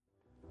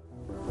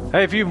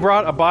Hey, if you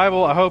brought a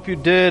Bible, I hope you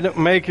did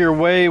make your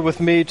way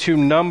with me to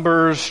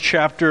Numbers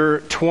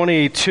chapter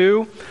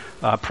 22.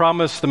 I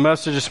promise the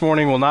message this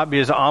morning will not be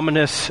as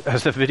ominous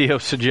as the video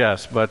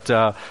suggests, but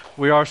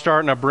we are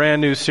starting a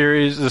brand new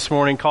series this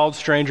morning called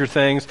Stranger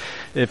Things.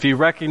 If you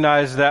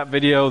recognize that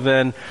video,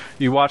 then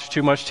you watch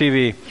too much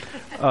TV.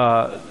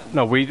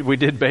 No, we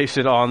did base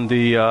it on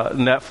the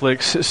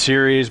Netflix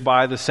series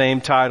by the same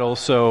title,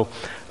 so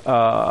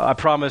I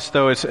promise,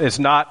 though, it's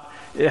not.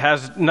 It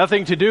has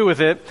nothing to do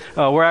with it.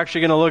 We're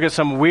actually going to look at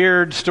some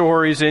weird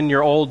stories in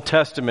your Old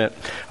Testament.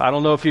 I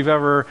don't know if you've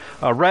ever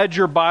read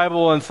your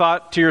Bible and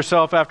thought to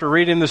yourself after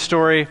reading the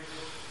story,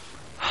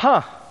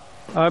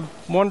 I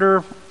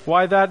wonder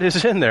why that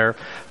is in there.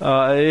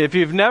 If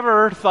you've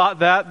never thought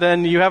that,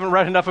 then you haven't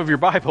read enough of your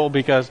Bible,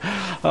 because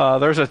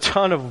there's a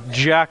ton of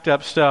jacked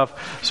up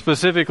stuff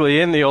specifically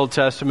in the Old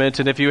Testament.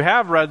 And if you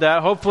have read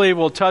that, hopefully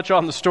we'll touch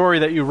on the story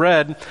that you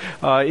read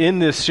in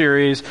this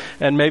series,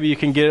 and maybe you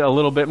can get a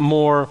little bit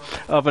more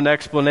of an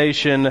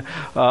explanation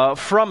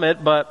from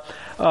it. But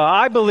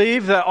I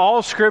believe that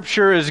all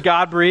Scripture is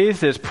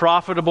God-breathed, is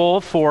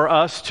profitable for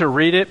us to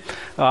read it.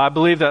 I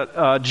believe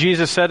that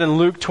Jesus said in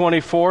Luke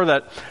 24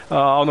 that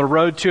on the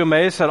road to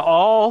Emmaus that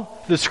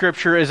all the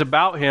Scripture is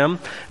about Him.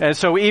 And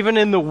so even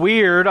in the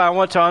weird, I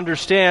want to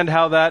understand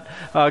how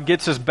that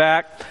gets us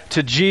back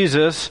to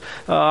Jesus.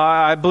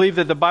 I believe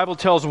that the Bible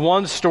tells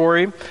one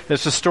story.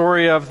 It's the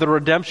story of the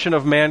redemption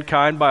of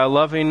mankind by a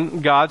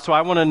loving God. So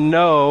I want to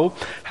know,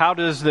 how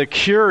does the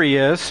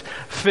curious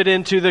fit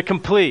into the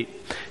complete?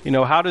 You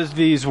know, how does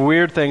these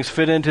weird things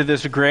fit into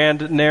this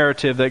grand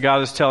narrative that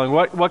God is telling?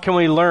 What can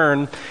we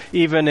learn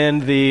even in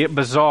the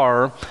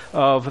bizarre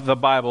of the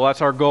Bible?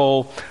 That's our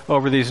goal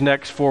over these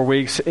next 4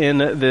 weeks in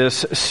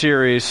this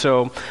series.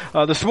 So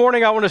this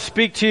morning I want to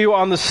speak to you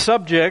on the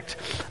subject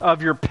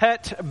of your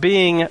pet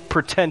being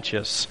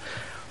pretentious.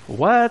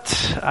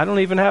 What? I don't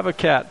even have a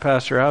cat,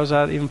 Pastor. How is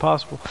that even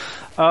possible?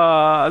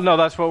 No,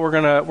 that's what we're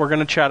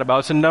gonna chat about.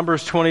 It's in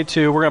Numbers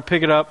 22. We're gonna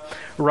pick it up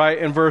right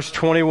in verse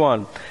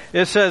 21.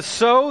 It says,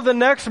 "So the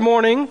next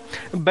morning,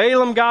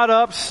 Balaam got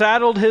up,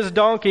 saddled his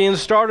donkey, and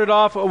started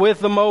off with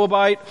the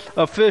Moabite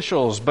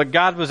officials. But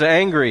God was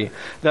angry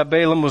that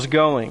Balaam was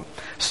going.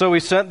 So he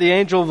sent the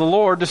angel of the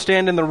Lord to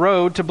stand in the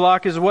road to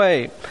block his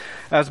way.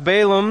 As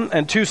Balaam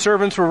and two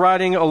servants were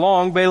riding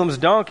along, Balaam's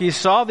donkey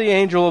saw the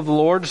angel of the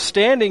Lord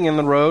standing in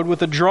the road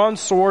with a drawn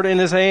sword in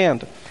his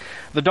hand.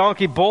 The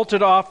donkey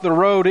bolted off the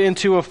road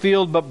into a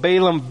field, but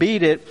Balaam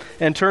beat it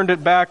and turned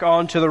it back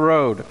onto the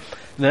road.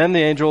 Then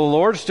the angel of the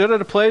Lord stood at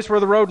a place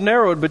where the road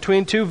narrowed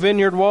between two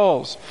vineyard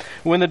walls.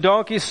 When the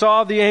donkey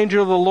saw the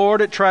angel of the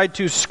Lord, it tried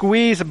to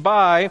squeeze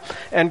by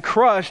and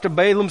crushed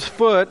Balaam's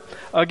foot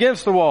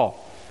against the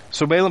wall.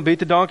 So Balaam beat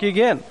the donkey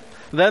again.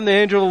 Then the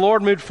angel of the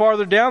Lord moved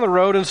farther down the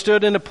road and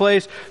stood in a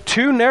place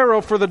too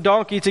narrow for the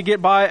donkey to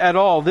get by at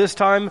all. This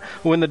time,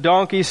 when the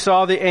donkey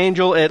saw the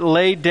angel, it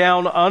laid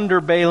down under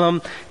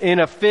Balaam. In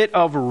a fit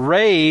of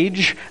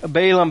rage,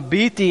 Balaam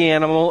beat the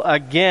animal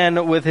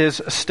again with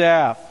his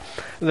staff.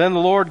 Then the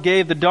Lord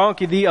gave the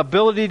donkey the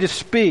ability to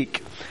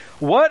speak.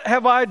 'What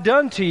have I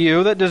done to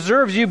you that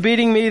deserves you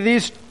beating me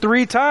these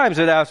 3 times?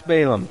 It asked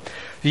Balaam.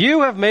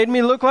 'You have made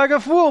me look like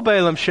a fool,'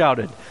 Balaam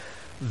shouted."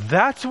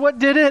 That's what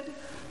did it,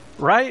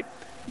 right?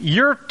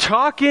 You're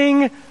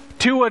talking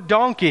to a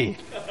donkey.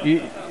 You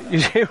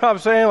see what I'm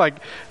saying? Like,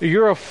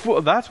 you're a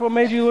fool. That's what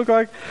made you look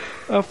like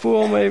a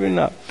fool? Maybe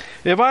not.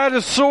 "If I had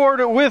a sword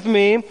with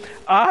me,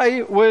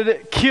 I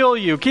would kill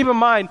you." Keep in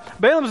mind,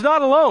 Balaam's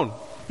not alone.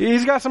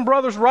 He's got some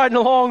brothers riding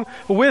along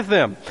with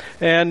him.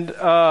 And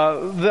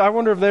I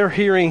wonder if they're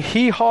hearing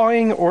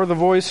hee-hawing or the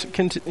voice,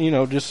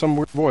 just some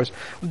weird voice.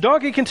 The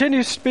donkey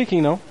continues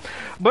speaking, though.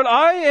 "But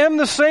I am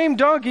the same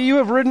donkey you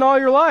have ridden all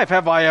your life.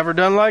 Have I ever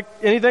done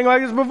anything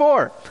like this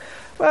before?"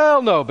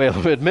 "Well, no,"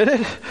 Balaam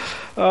admitted.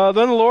 Then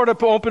the Lord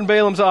opened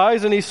Balaam's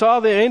eyes, and he saw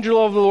the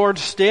angel of the Lord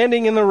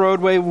standing in the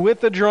roadway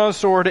with the drawn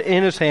sword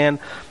in his hand.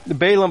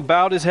 Balaam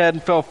bowed his head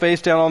and fell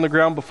face down on the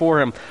ground before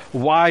him.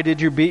 "Why did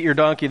you beat your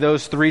donkey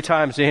those 3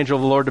 times?" the angel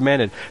of the Lord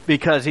demanded.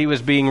 "Because he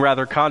was being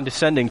rather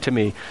condescending to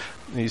me."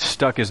 He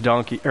stuck his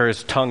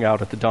tongue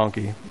out at the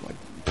donkey.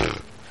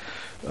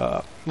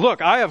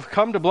 "Look, I have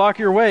come to block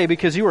your way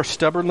because you are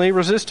stubbornly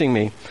resisting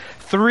me.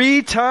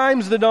 3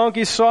 times the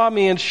donkey saw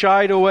me and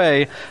shied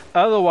away.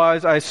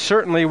 Otherwise, I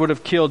certainly would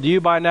have killed you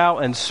by now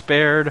and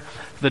spared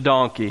the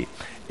donkey."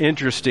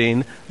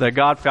 Interesting that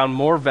God found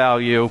more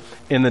value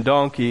in the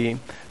donkey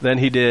than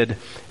he did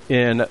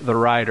in the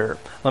rider.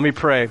 Let me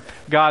pray.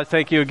 God,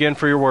 thank you again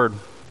for your word.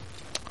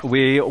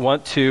 We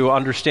want to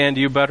understand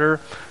you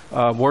better,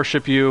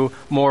 worship you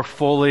more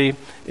fully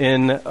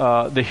in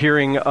the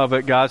hearing of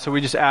it, God. So we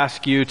just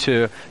ask you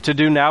to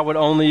do now what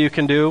only you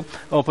can do.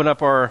 Open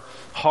up our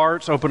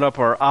hearts, open up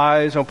our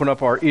eyes, open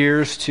up our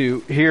ears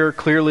to hear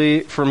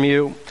clearly from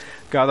you.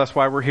 God, that's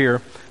why we're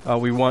here.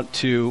 We want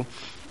to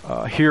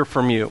hear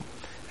from you.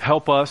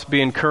 Help us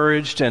be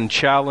encouraged and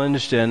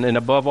challenged, and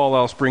above all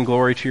else, bring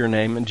glory to your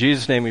name. In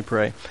Jesus' name we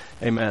pray.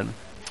 Amen.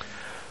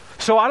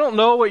 So I don't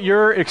know what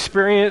your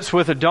experience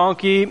with a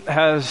donkey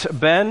has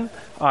been.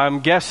 I'm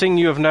guessing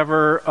you have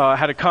never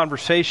had a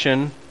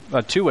conversation,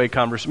 a two-way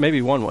conversation,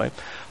 maybe one-way,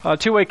 a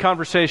two-way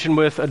conversation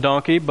with a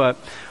donkey, but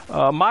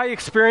my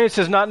experience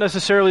is not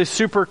necessarily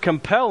super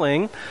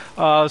compelling.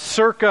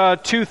 Circa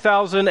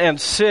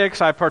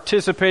 2006, I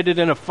participated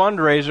in a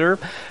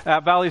fundraiser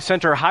at Valley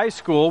Center High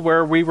School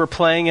where we were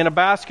playing in a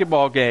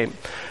basketball game.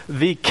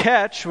 The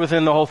catch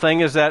within the whole thing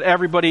is that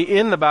everybody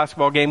in the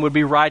basketball game would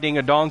be riding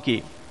a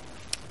donkey.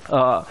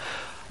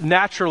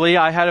 Naturally,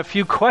 I had a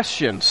few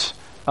questions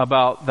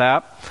about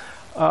that.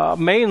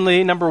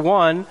 Mainly, number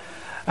one,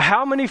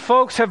 how many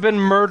folks have been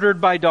murdered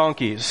by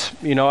donkeys?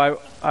 You know,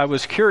 I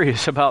was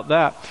curious about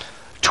that.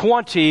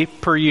 20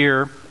 per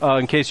year,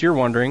 in case you're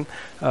wondering.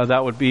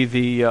 That would be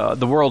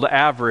the world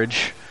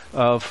average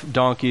of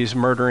donkeys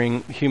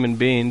murdering human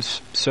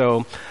beings.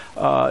 So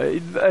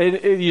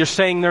you're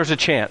saying there's a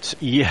chance.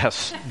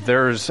 Yes,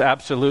 there's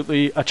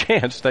absolutely a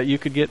chance that you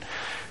could get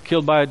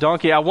killed by a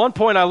donkey. At one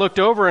point I looked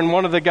over and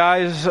one of the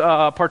guys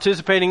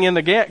participating in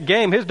the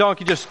game, his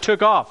donkey just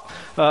took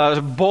off,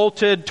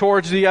 bolted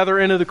towards the other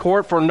end of the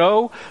court for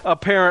no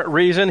apparent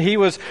reason. He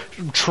was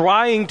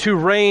trying to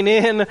rein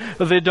in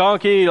the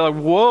donkey, like,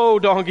 whoa,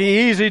 donkey,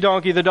 easy,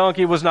 donkey. The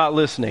donkey was not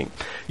listening.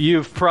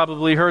 You've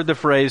probably heard the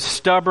phrase,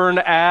 stubborn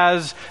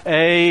as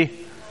a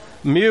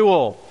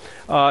mule.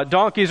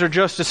 Donkeys are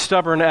just as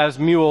stubborn as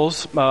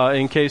mules,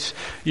 in case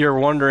you're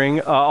wondering.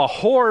 A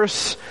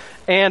horse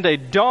and a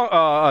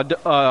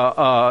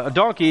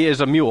donkey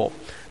is a mule.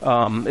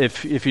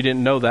 If you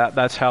didn't know that,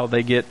 that's how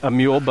they get a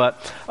mule.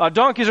 But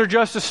donkeys are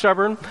just as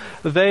stubborn.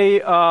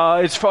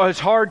 It's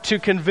hard to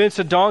convince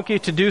a donkey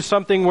to do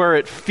something where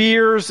it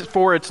fears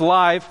for its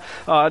life.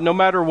 No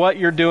matter what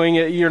you're doing,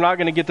 you're not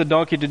going to get the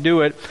donkey to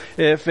do it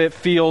if it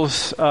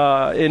feels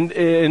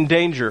in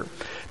danger.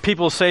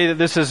 People say that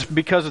this is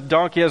because a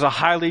donkey has a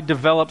highly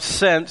developed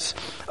sense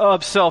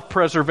of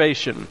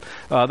self-preservation.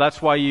 That's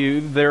why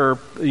they're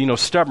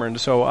stubborn.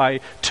 So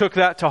I took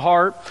that to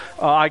heart.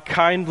 I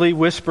kindly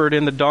whispered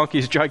in the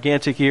donkey's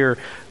gigantic ear,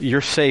 "You're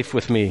safe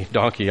with me,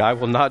 donkey. I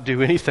will not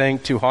do anything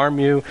to harm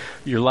you.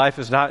 Your life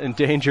is not in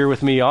danger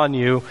with me on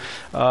you.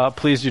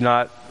 Please do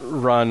not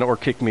run or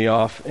kick me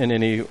off in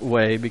any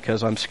way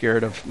because I'm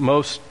scared of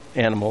most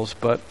animals."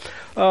 But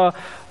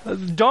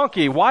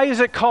donkey, why is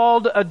it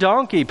called a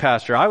donkey,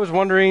 Pastor? I was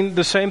wondering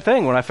the same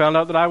thing when I found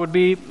out that I would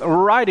be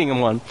riding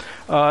one.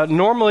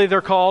 Normally they're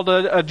called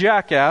a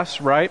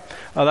jackass, right?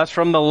 That's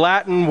from the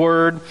Latin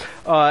word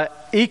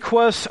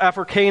equus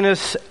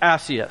africanus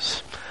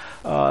assius.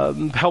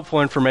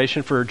 Helpful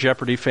information for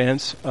Jeopardy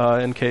fans,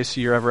 in case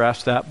you're ever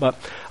asked that. But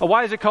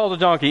why is it called a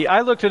donkey?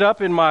 I looked it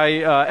up in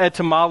my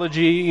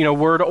etymology,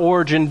 word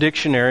origin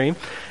dictionary.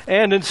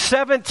 And in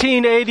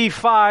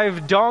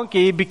 1785,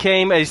 donkey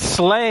became a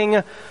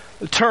slang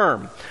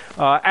term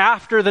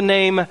after the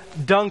name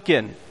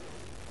Duncan.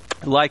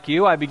 Like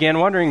you, I began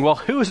wondering, well,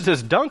 who is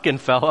this Duncan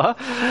fella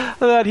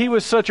that he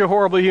was such a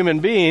horrible human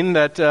being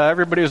that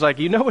everybody was like,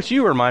 you know what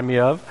you remind me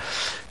of?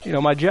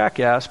 My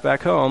jackass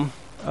back home.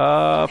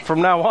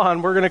 From now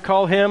on, we're going to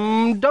call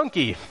him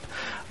Donkey.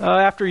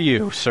 After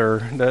you,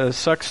 sir.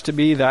 Sucks to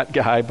be that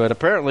guy, but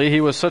apparently he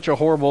was such a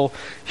horrible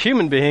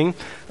human being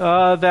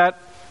that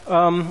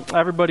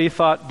everybody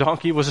thought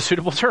donkey was a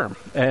suitable term.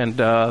 And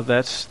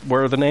that's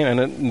where the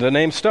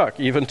name stuck,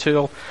 even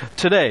till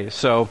today.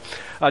 So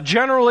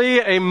generally,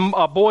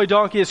 a boy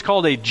donkey is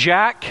called a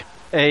jack.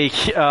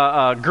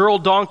 A girl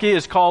donkey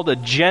is called a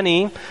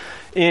jenny.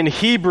 In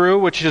Hebrew,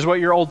 which is what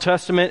your Old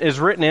Testament is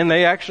written in,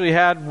 they actually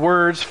had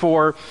words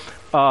for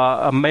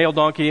a male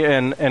donkey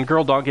and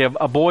girl donkey.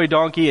 A boy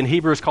donkey in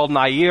Hebrew is called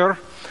nair.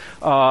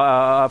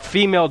 A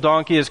female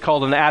donkey is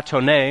called an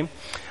atone.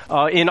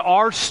 In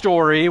our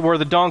story, where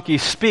the donkey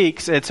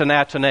speaks, it's an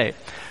atone.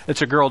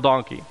 It's a girl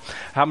donkey.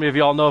 How many of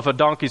y'all know if a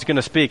donkey's going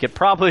to speak? It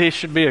probably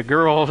should be a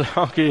girl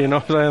donkey, you know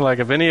what I'm saying? Like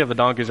if any of the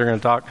donkeys are going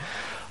to talk.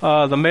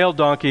 The male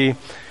donkey,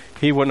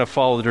 he wouldn't have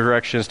followed the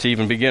directions to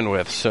even begin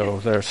with. So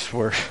there's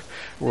where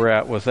we're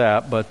at with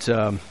that. But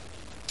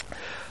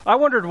I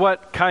wondered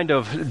what kind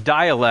of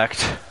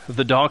dialect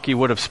the donkey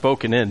would have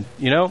spoken in.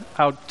 You know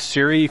how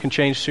Siri, you can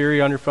change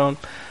Siri on your phone?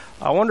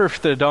 I wonder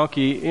if the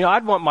donkey,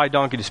 I'd want my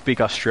donkey to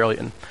speak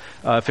Australian.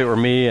 If it were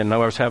me and I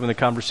was having the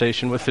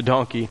conversation with the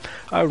donkey,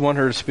 I would want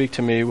her to speak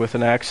to me with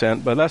an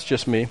accent, but that's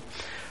just me.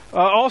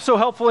 Also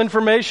helpful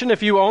information,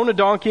 if you own a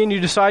donkey and you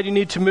decide you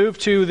need to move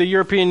to the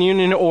European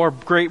Union or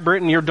Great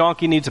Britain, your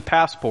donkey needs a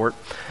passport.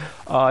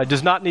 It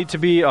does not need to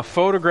be a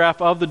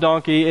photograph of the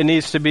donkey. It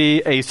needs to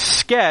be a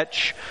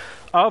sketch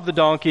of the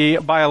donkey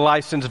by a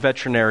licensed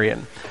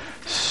veterinarian.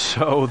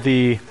 So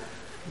the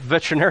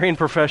veterinarian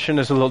profession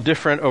is a little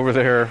different over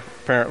there.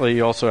 Apparently,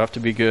 you also have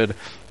to be good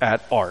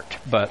at art.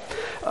 But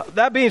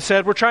that being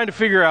said, we're trying to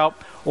figure out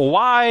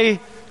why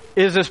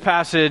is this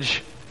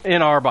passage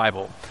in our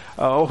Bible?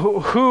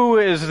 Who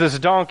is this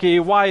donkey?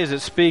 Why is it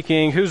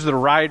speaking? Who's the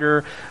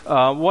rider?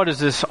 What is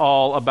this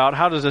all about?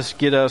 How does this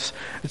get us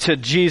to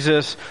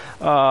Jesus?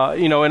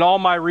 In all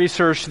my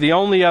research, the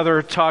only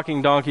other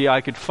talking donkey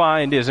I could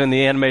find is in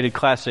the animated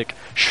classic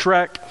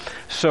Shrek.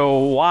 So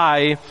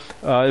why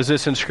is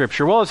this in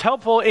Scripture? Well, it's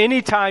helpful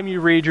anytime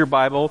you read your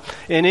Bible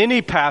in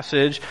any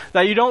passage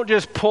that you don't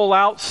just pull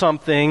out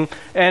something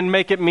and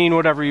make it mean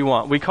whatever you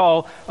want. We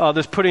call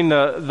this putting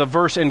the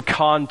verse in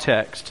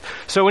context.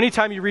 So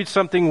anytime you read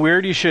something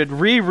weird, you should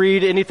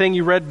reread anything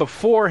you read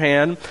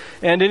beforehand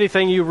and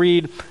anything you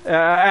read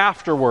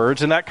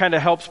afterwards, and that kind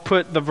of helps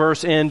put the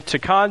verse into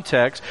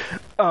context.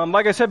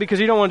 Like I said, because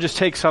you don't want to just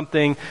take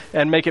something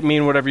and make it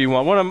mean whatever you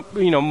want.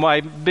 One of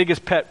my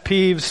biggest pet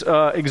peeves,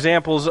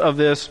 examples of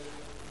this,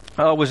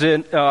 was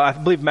in, I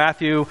believe,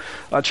 Matthew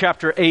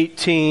chapter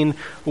 18,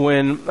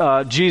 when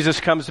Jesus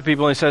comes to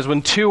people and he says,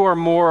 "When two or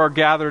more are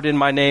gathered in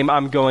my name,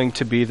 I'm going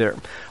to be there."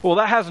 Well,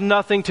 that has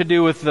nothing to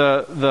do with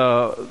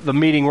the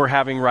meeting we're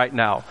having right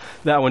now,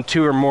 that when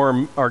two or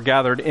more are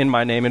gathered in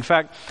my name. In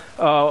fact,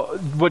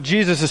 what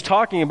Jesus is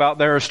talking about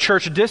there is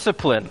church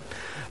discipline.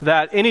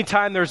 That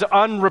anytime there's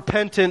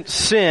unrepentant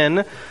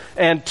sin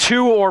and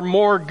two or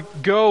more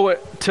go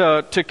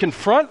to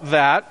confront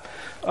that,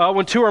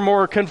 when two or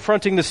more are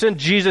confronting the sin,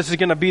 Jesus is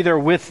going to be there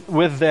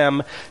with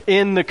them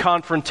in the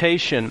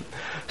confrontation.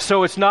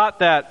 So it's not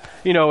that,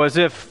 as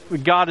if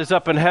God is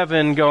up in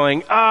heaven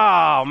going,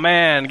 "Oh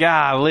man,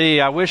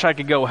 golly, I wish I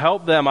could go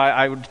help them.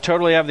 I would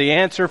totally have the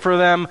answer for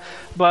them,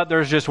 but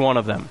there's just one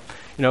of them.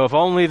 If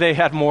only they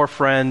had more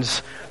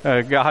friends,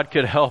 God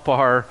could help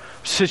our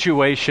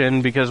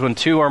situation, because when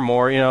two or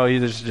more,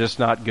 it's just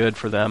not good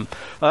for them."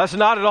 That's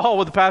not at all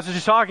what the passage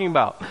is talking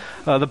about.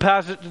 The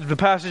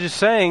passage is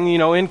saying,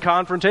 in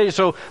confrontation.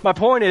 So my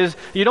point is,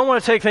 you don't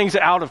want to take things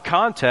out of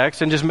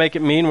context and just make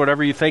it mean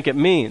whatever you think it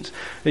means.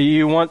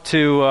 You want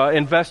to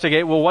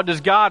investigate, well, what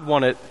does God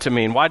want it to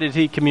mean? Why did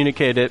he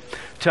communicate it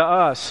to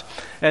us?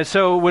 And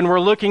so when we're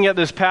looking at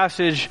this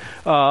passage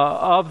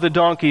of the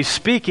donkey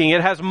speaking,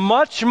 it has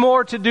much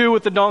more to do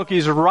with the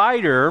donkey's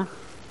rider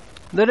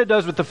than it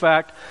does with the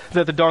fact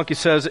that the donkey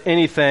says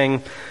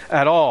anything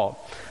at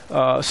all.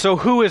 So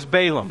who is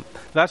Balaam?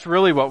 That's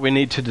really what we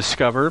need to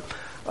discover.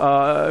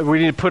 We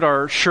need to put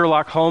our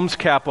Sherlock Holmes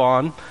cap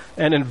on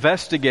and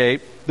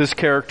investigate this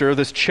character,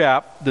 this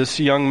chap, this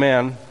young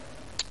man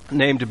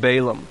named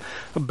Balaam.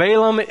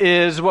 Balaam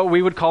is what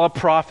we would call a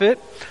prophet.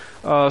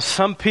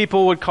 Some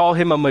people would call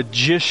him a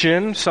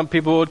magician. Some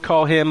people would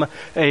call him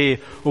a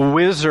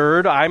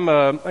wizard. I'm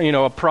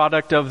a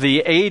product of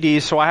the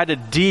 80s, so I had a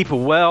deep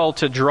well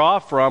to draw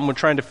from when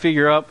trying to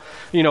figure out,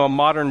 a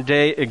modern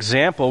day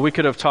example. We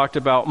could have talked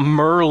about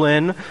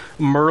Merlin.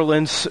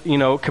 Merlin's,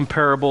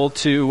 comparable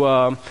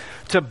to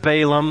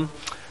Balaam.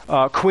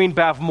 Queen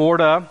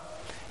Bavmorda.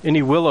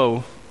 Any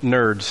Willow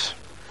nerds?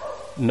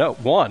 No,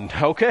 one.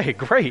 Okay,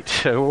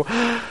 great.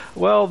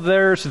 Well,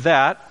 there's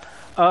that.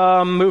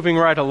 Moving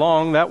right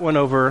along, that went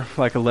over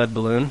like a lead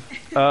balloon.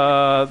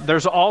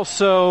 There's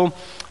also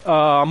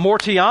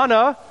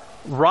Mortiana,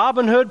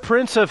 Robin Hood,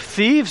 Prince of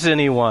Thieves.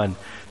 Anyone?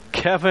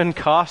 Kevin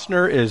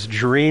Costner is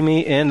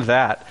dreamy in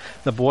that.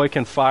 The boy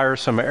can fire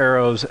some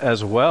arrows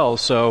as well.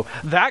 So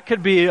that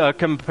could be a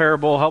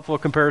helpful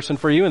comparison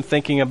for you in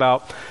thinking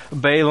about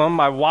Balaam.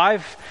 My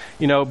wife,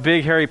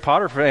 big Harry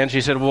Potter fan, she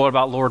said, "Well, what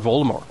about Lord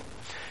Voldemort?"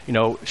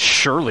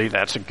 Surely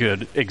that's a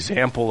good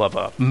example of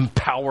a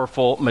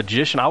powerful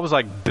magician. I was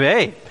like,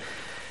 babe,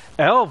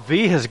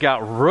 LV has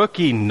got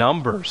rookie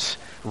numbers,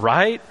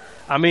 right?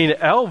 I mean,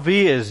 LV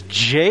is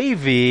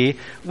JV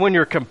when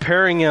you're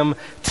comparing him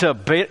to...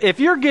 If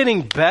you're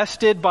getting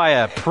bested by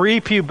a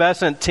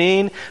prepubescent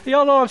teen,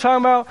 y'all know what I'm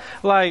talking about?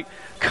 Like,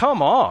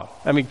 come on.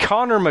 I mean,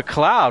 Connor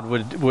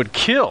McLeod would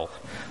kill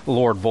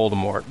Lord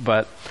Voldemort,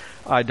 but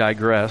I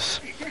digress.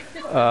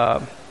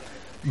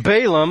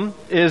 Balaam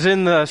is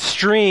in the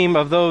stream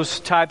of those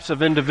types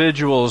of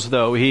individuals,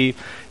 though. He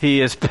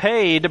is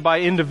paid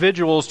by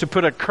individuals to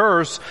put a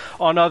curse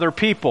on other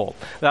people.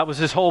 That was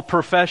his whole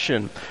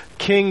profession.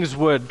 Kings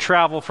would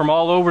travel from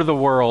all over the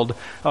world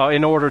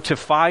in order to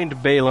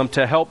find Balaam,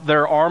 to help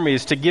their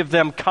armies, to give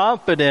them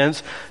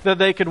confidence that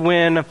they could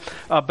win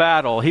a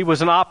battle. He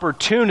was an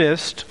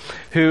opportunist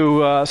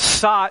who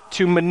sought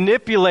to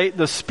manipulate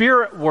the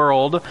spirit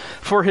world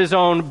for his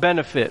own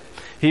benefit.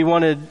 He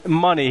wanted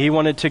money. He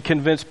wanted to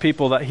convince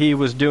people that he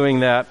was doing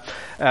that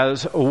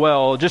as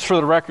well. Just for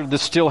the record,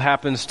 this still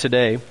happens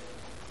today.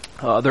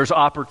 There's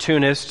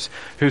opportunists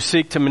who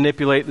seek to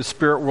manipulate the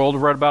spirit world. I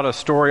read about a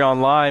story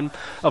online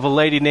of a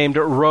lady named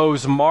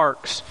Rose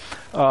Marks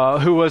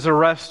who was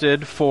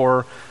arrested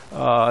for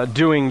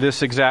doing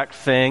this exact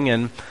thing.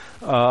 And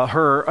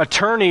her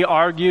attorney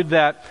argued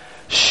that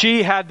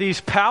she had these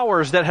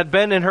powers that had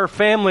been in her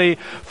family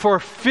for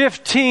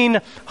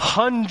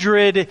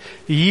 1,500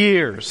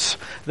 years,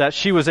 that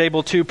she was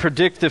able to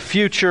predict the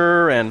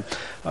future and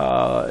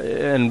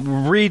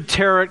read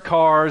tarot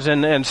cards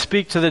and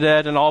speak to the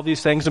dead and all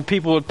these things. And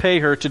people would pay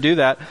her to do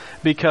that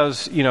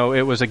because,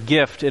 it was a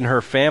gift in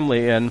her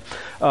family. And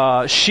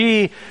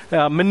she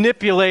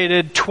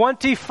manipulated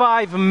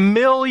 $25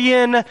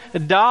 million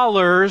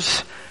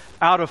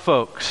out of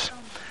folks.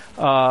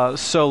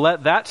 So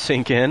let that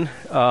sink in.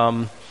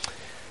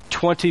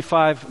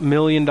 $25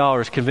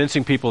 million,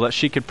 convincing people that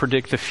she could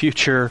predict the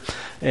future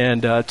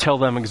and tell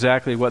them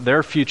exactly what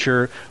their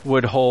future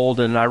would hold.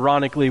 And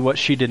ironically, what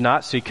she did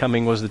not see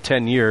coming was the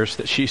 10 years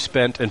that she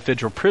spent in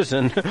federal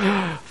prison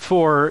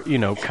for,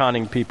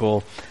 conning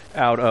people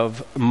out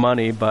of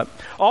money. But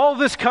all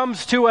this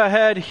comes to a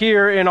head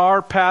here in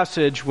our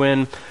passage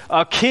when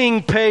a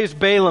king pays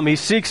Balaam. He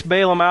seeks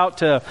Balaam out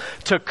to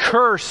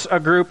curse a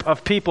group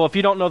of people. If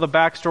you don't know the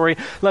backstory,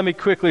 let me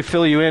quickly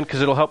fill you in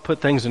because it'll help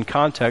put things in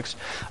context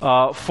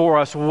for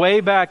us. Way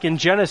back in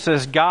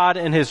Genesis, God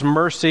in His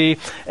mercy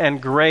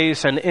and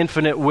grace and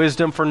infinite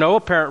wisdom, for no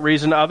apparent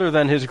reason other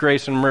than His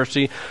grace and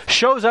mercy,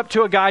 shows up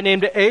to a guy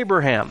named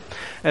Abraham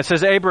and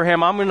says,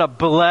 Abraham, I'm going to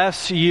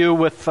bless you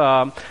with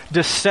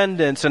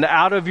descendants, and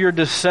out of your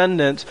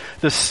descendants,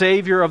 the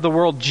Savior of the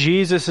world,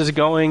 Jesus, is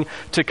going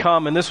to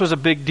come. And this was a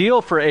big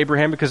deal for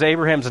Abraham because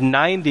Abraham's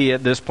 90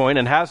 at this point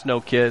and has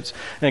no kids.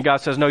 And God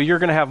says, no, you're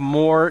going to have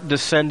more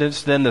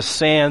descendants than the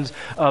sands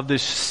of the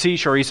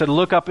seashore. He said,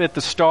 look up at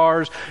the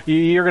stars.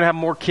 You're going to have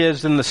more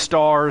kids than the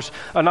stars.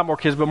 Not more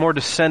kids, but more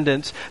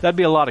descendants. That'd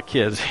be a lot of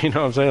kids. You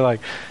know what I'm saying? Like,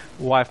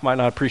 wife might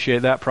not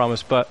appreciate that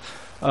promise, but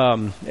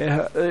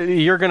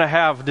you're going to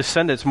have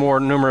descendants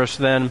more numerous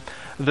than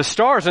the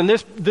stars. And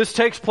this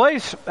takes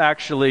place,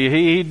 actually.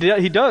 He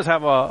does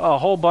have a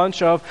whole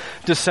bunch of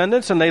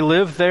descendants, and they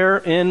live there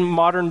in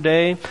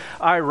modern-day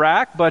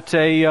Iraq. But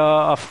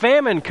a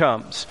famine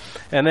comes,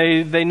 and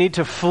they need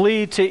to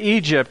flee to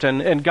Egypt.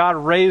 And God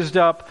raised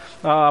up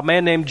a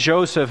man named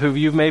Joseph, who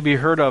you've maybe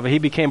heard of. He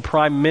became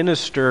prime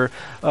minister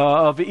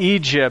of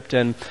Egypt.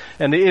 And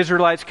the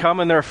Israelites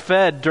come, and they're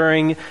fed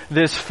during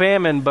this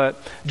famine.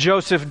 But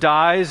Joseph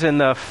dies,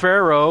 and the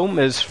Pharaoh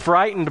is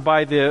frightened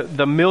by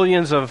the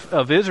millions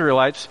of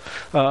Israelites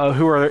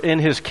who are in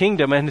his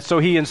kingdom, and so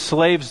he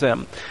enslaves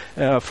them,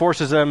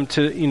 forces them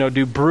to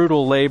do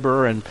brutal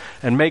labor and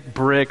make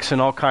bricks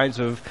and all kinds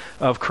of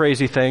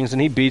crazy things,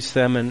 and he beats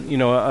them, and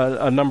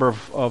a number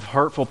of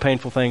hurtful,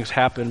 painful things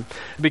happen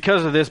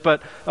because of this.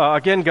 But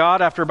again,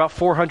 God, after about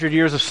 400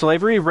 years of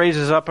slavery,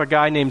 raises up a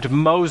guy named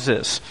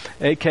Moses,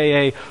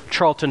 aka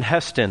Charlton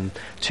Heston,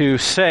 to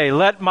say,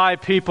 "Let my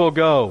people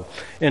go,"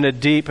 in a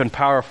deep and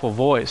powerful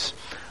voice.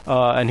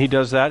 And he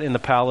does that in the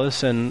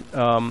palace, and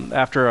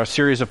after a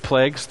series of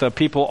plagues, the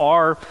people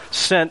are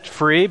sent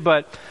free.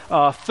 But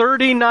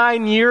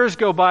 39 years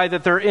go by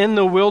that they're in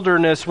the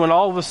wilderness when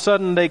all of a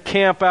sudden they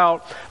camp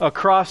out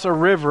across a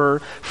river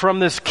from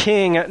this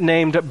king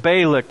named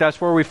Balak.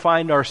 That's where we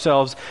find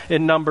ourselves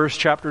in Numbers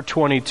chapter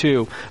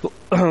 22.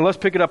 Let's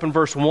pick it up in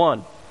verse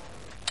 1.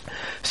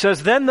 It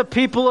says, "Then the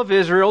people of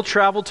Israel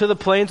traveled to the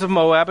plains of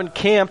Moab and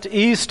camped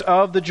east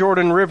of the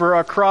Jordan River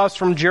across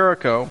from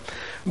Jericho.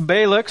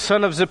 Balak,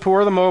 son of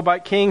Zippor, the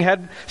Moabite king,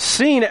 had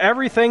seen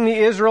everything the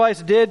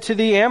Israelites did to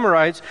the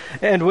Amorites,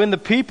 and when the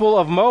people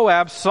of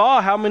Moab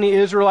saw how many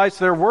Israelites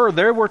there were,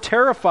 they were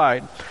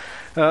terrified.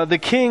 The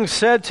king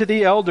said to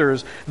the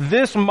elders,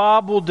 'This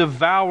mob will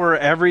devour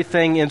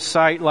everything in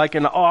sight like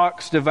an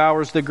ox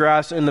devours the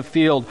grass in the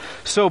field.'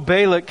 So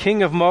Balak,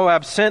 king of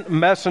Moab, sent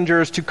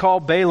messengers to call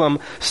Balaam,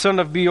 son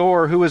of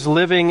Beor, who was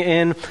living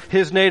in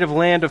his native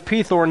land of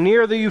Pethor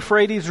near the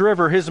Euphrates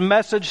River. His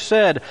message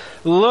said,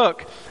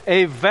 'Look,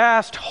 a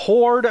vast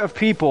horde of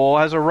people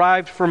has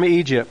arrived from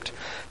Egypt.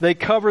 They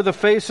cover the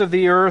face of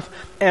the earth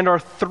and are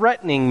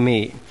threatening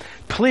me.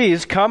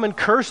 Please come and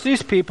curse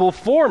these people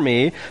for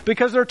me,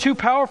 because they're too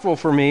powerful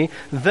for me.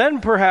 Then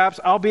perhaps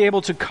I'll be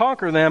able to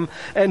conquer them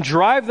and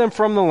drive them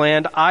from the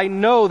land. I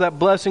know that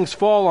blessings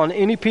fall on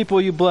any people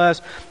you bless,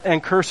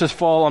 and curses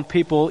fall on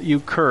people you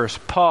curse.'"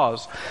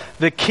 Pause.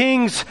 The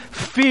king's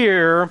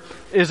fear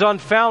is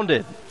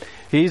unfounded.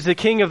 He's the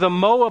king of the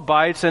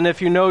Moabites, and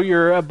if you know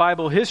your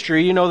Bible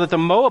history, you know that the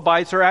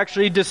Moabites are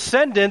actually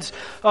descendants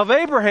of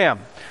Abraham.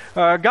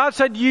 God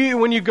said,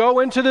 when you go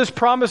into this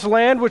promised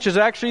land, which is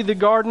actually the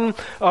Garden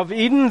of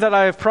Eden that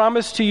I have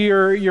promised to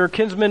your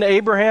kinsman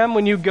Abraham,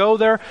 when you go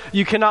there,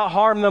 you cannot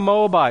harm the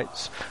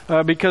Moabites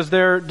because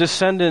they're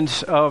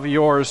descendants of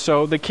yours.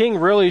 So the king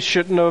really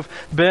shouldn't have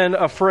been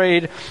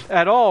afraid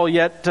at all.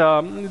 Yet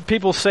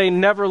people say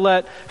never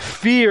let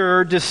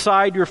fear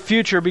decide your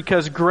future,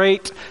 because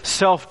great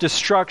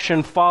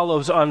self-destruction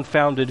follows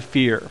unfounded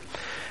fear.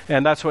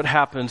 And that's what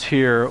happens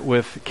here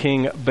with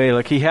King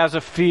Balak. He has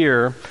a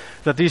fear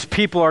that these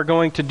people are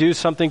going to do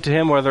something to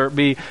him, whether it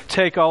be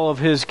take all of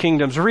his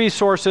kingdom's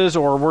resources,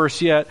 or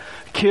worse yet,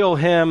 kill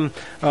him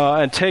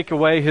and take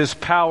away his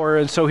power.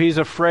 And so he's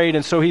afraid,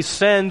 and so he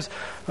sends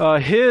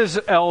his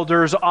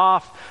elders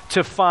off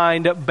to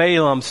find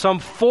Balaam, some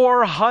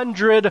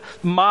 400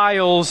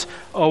 miles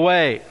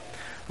away.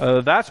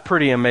 That's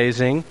pretty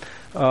amazing.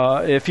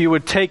 If you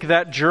would take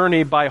that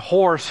journey by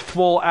horse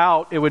full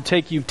out, it would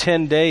take you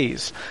 10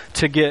 days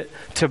to get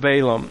to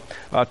Balaam.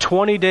 A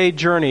 20-day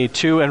journey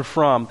to and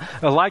from.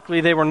 Likely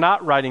they were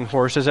not riding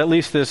horses, at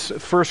least this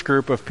first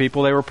group of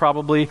people. They were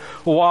probably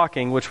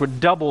walking, which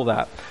would double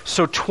that.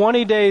 So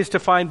 20 days to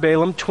find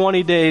Balaam,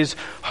 20 days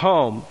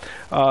home.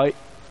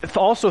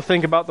 also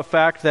think about the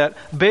fact that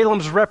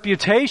Balaam's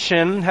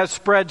reputation has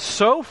spread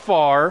so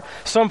far,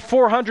 some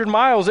 400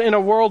 miles, in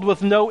a world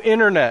with no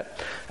internet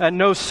and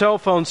no cell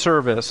phone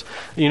service,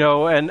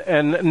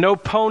 and no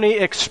Pony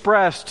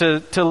Express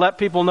to let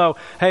people know,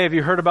 hey, have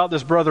you heard about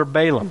this brother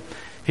Balaam?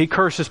 He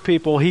curses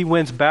people. He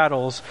wins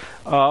battles.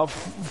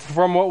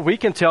 From what we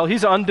can tell,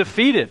 he's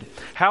undefeated.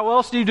 How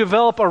else do you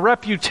develop a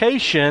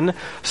reputation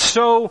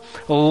so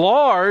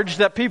large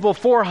that people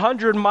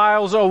 400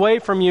 miles away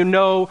from you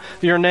know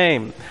your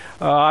name?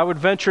 I would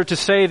venture to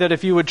say that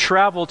if you would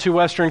travel to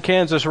western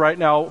Kansas right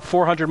now,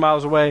 400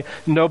 miles away,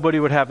 nobody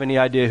would have any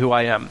idea who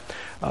I am.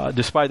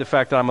 Despite the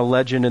fact that I'm a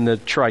legend in the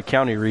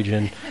Tri-County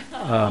region,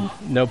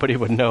 nobody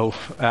would know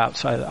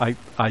outside.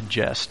 I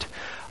jest.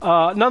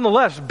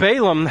 Nonetheless,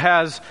 Balaam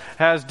has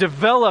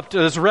developed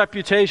this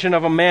reputation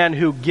of a man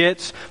who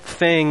gets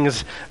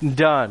things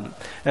done.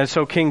 And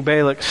so King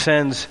Balak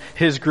sends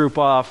his group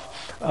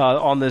off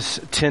on this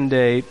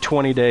 10-day,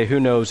 20-day,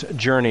 who knows,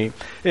 journey.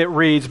 It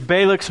reads,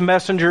 Balak's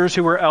messengers,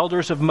 who were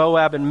elders of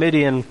Moab and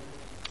Midian,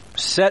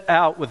 set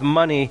out with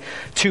money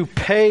to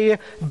pay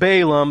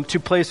Balaam to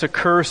place a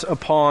curse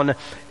upon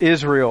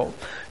Israel.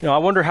 I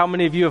wonder how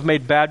many of you have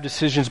made bad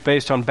decisions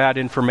based on bad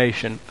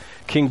information.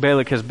 King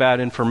Balak has bad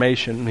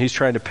information. He's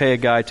trying to pay a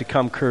guy to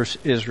come curse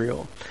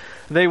Israel.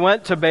 They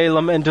went to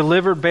Balaam and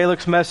delivered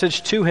Balak's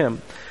message to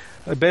him.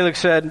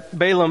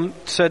 Balaam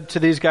said to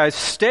these guys,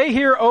 stay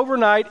here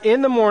overnight.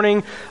 In the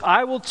morning,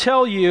 I will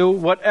tell you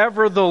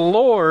whatever the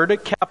Lord,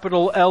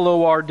 capital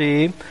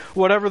L-O-R-D,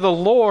 whatever the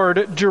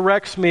Lord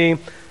directs me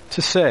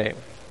to say.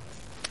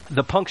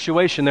 The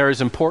punctuation there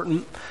is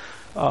important.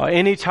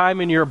 Anytime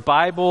in your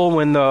Bible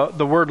when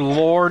the word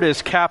Lord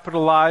is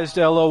capitalized,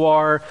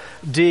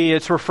 L-O-R-D,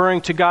 it's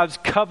referring to God's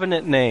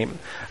covenant name,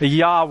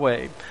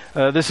 Yahweh.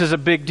 This is a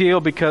big deal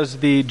because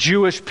the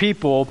Jewish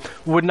people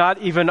would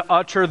not even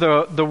utter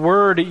the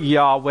word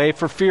Yahweh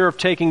for fear of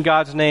taking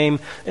God's name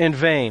in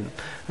vain.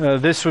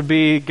 This would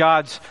be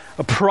God's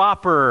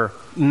proper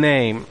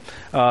name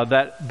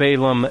that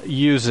Balaam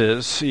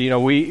uses.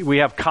 We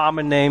have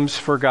common names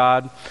for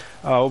God.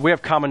 We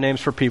have common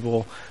names for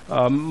people.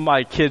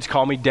 My kids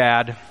call me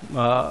Dad.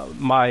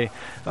 My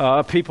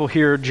people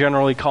here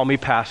generally call me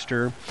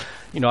Pastor.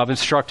 I've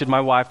instructed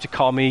my wife to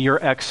call me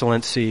Your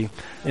Excellency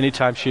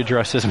anytime she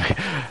addresses me.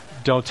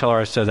 Don't tell her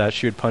I said that.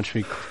 She would punch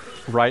me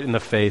right in the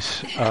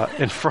face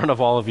in front of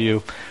all of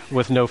you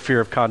with no fear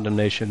of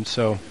condemnation.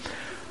 So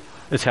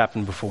it's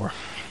happened before.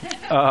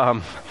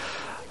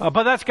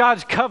 But that's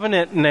God's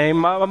covenant name.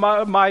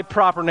 My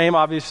proper name,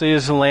 obviously,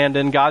 is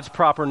Landon. God's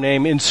proper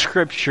name in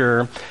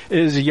Scripture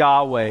is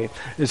Yahweh.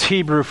 It's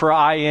Hebrew for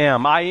I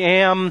am. I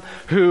am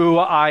who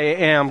I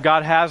am.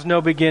 God has no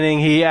beginning.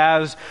 He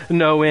has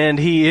no end.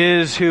 He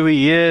is who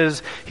He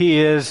is. He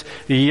is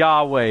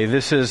Yahweh.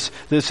 This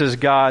is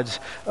God's,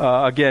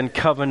 again,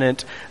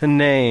 covenant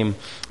name.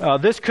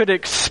 This could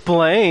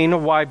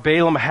explain why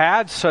Balaam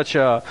had such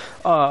a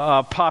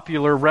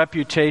popular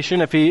reputation.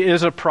 If he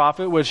is a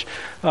prophet, which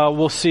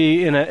we'll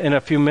see in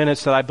a few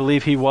minutes that I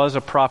believe he was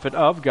a prophet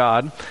of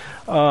God,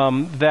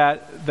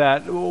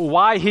 that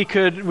why he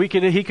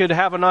could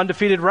have an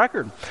undefeated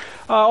record.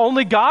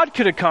 Only God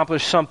could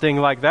accomplish something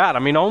like that.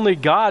 Only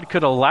God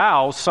could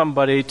allow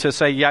somebody to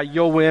say, yeah,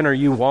 you'll win or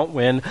you won't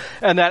win,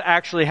 and that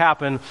actually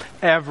happened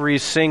every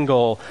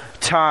single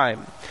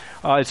time.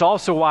 It's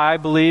also why I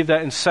believe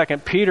that in 2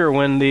 Peter,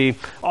 when the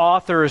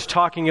author is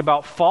talking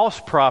about false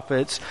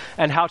prophets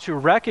and how to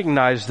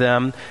recognize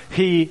them,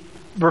 he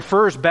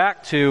refers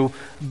back to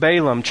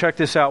Balaam. Check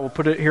this out. We'll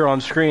put it here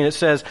on screen. It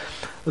says,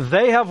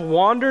 they have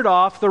wandered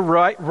off the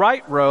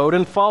right road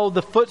and followed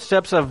the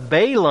footsteps of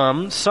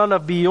Balaam, son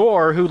of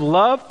Beor, who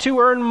loved to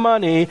earn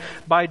money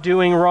by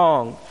doing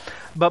wrong.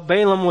 But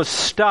Balaam was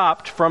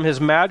stopped from his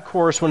mad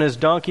course when his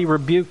donkey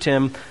rebuked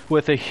him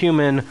with a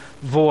human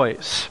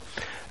voice.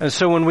 And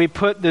so when we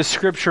put this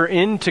scripture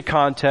into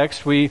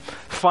context, we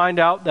find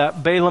out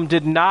that Balaam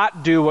did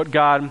not do what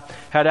God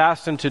had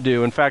asked him to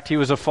do. In fact, he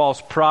was a false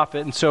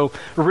prophet. And so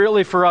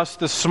really for us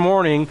this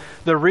morning,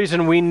 the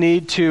reason we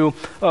need to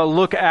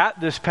look at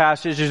this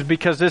passage is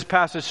because this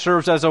passage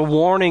serves as a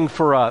warning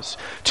for us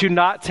to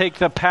not take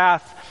the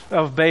path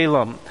of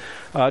Balaam.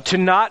 To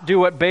not do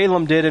what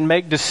Balaam did and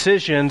make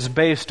decisions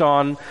based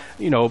on,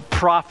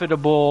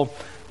 profitable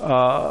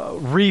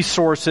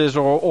resources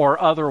or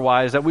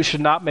otherwise, that we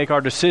should not make our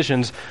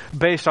decisions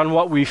based on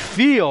what we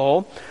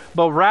feel,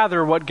 but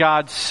rather what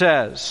God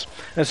says.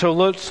 And so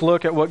let's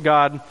look at what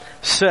God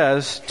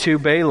says to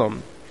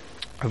Balaam.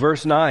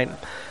 Verse 9.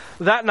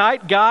 That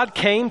night God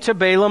came to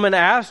Balaam and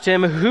asked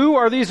him, who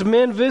are these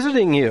men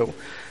visiting you?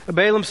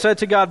 Balaam said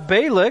to God,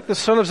 Balak, the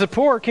son of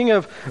Zippor, king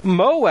of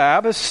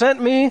Moab, has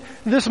sent me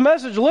this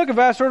message. Look, a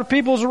vast herd of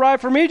people has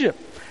arrived from Egypt.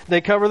 They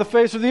cover the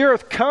face of the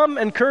earth. Come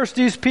and curse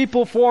these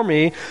people for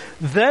me.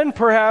 Then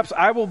perhaps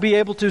I will be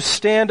able to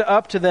stand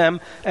up to them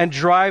and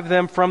drive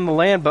them from the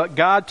land. But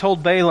God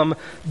told Balaam,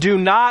 do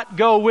not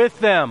go with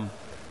them.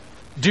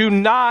 Do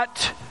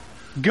not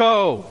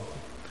go.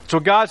 So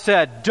God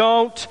said,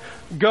 don't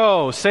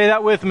go. Say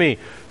that with me.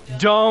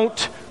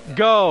 Don't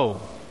go.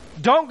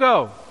 Don't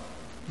go.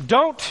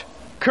 Don't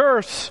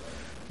curse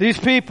these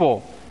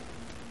people.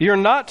 You're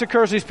not to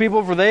curse these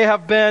people, for they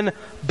have been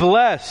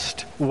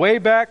blessed. Way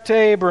back to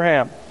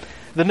Abraham.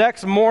 The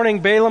next morning,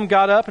 Balaam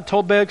got up and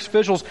told Balak's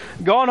officials,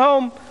 "Go on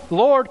home. The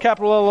Lord,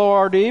 capital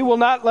L-O-R-D, will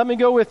not let me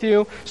go with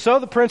you." So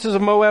the princes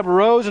of Moab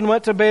rose and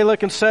went to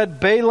Balak and said,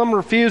 "Balaam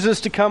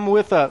refuses to come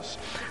with us."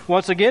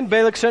 Once again,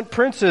 Balak sent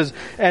princes,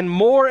 and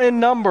more in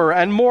number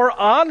and more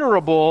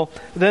honorable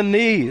than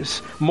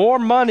these. More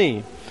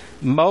money,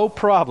 mo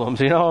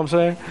problems. You know what I'm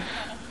saying?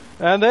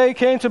 And they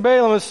came to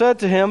Balaam and said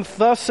to him,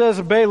 "Thus says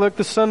Balak,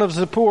 the son of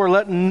Zippor,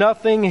 let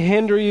nothing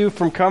hinder you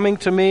from coming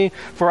to me,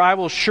 for I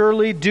will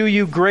surely do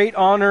you great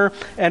honor,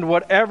 and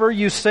whatever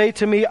you say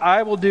to me,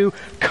 I will do.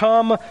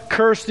 Come,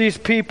 curse these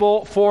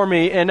people for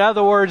me." In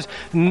other words,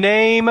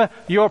 name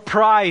your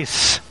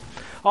price.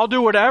 I'll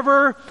do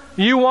whatever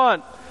you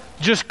want.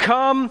 Just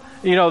come.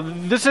 You know,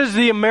 this is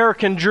the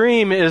American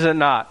dream, is it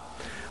not?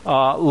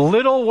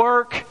 Little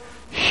work,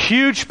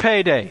 huge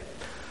payday.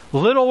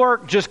 Little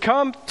work, just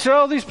come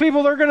tell these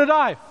people they're going to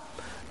die.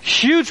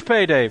 Huge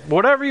payday.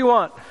 Whatever you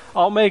want,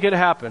 I'll make it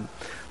happen.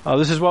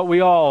 This is what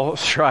we all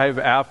strive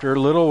after.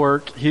 Little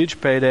work, huge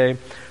payday.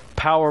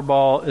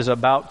 Powerball is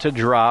about to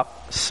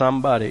drop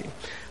somebody.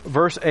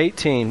 Verse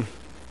 18.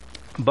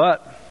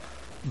 But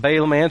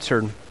Balaam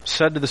answered,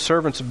 said to the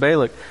servants of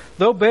Balak,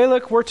 "Though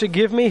Balak were to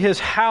give me his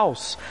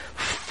house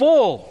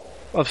full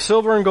of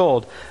silver and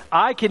gold,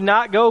 I could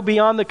not go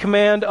beyond the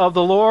command of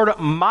the Lord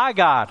my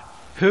God."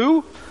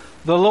 Who?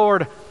 The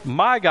Lord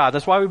my God.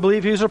 That's why we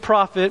believe he's a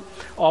prophet,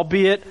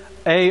 albeit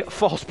a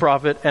false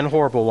prophet and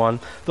horrible one.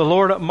 The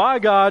Lord my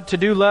God, to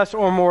do less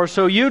or more.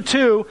 So you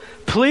too,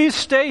 please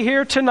stay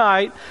here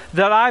tonight,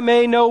 that I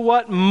may know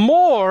what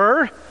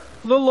more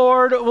the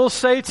Lord will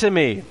say to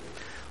me.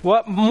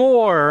 What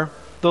more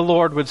the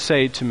Lord would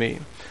say to me.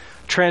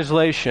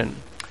 Translation: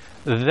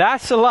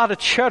 that's a lot of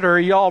cheddar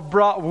y'all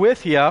brought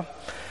with you.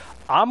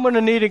 I'm going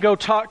to need to go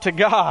talk to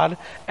God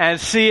and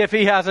see if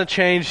he hasn't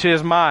changed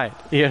his mind.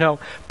 You know,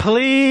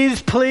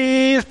 please,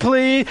 please,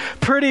 please,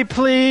 pretty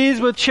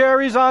please with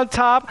cherries on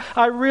top.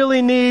 I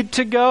really need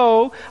to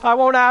go. I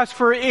won't ask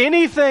for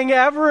anything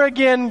ever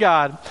again,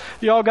 God.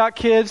 Y'all got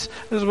kids?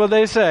 This is what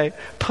they say.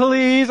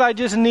 Please, I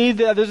just need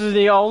that. This is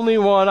the only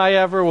one I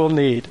ever will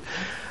need.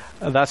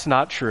 That's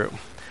not true.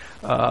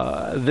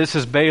 This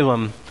is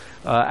Balaam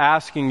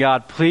asking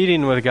God,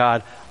 pleading with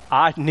God,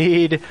 I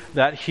need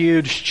that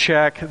huge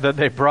check that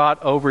they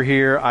brought over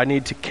here. I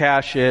need to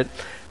cash it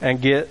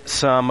and get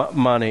some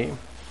money.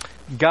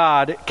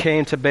 God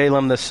came to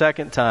Balaam the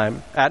second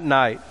time at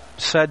night,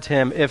 said to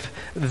him, if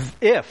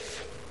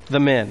the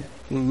men,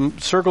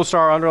 circle,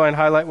 star, underline,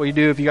 highlight what you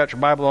do if you got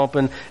your Bible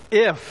open,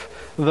 if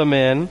the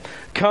men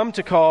come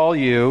to call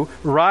you,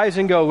 rise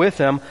and go with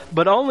them,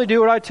 but only do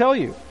what I tell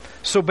you.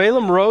 So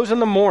Balaam rose in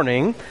the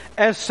morning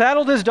and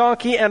saddled his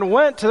donkey and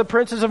went to the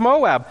princes of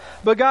Moab.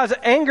 But God's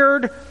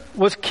anger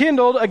was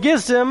kindled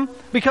against him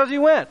because he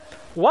went.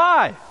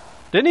 Why?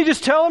 Didn't he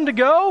just tell him to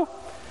go?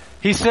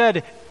 He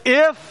said,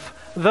 if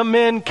the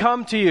men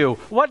come to you.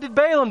 What did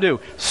Balaam do?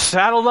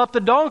 Saddled up the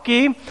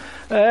donkey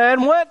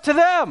and went to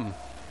them.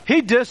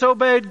 He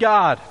disobeyed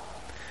God.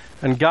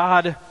 And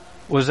God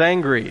was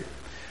angry.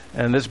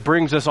 And this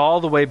brings us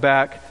all the way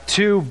back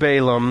to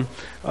Balaam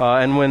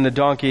and when the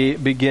donkey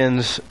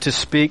begins to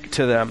speak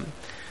to them.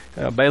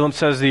 Balaam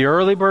says, the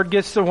early bird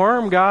gets the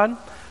worm, God.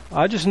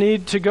 I just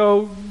need to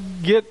go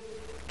get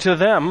to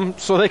them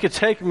so they could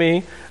take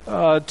me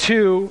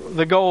to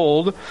the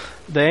gold.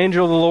 The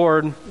angel of the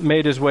Lord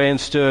made his way and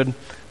stood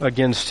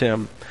against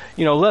him.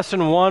 You know,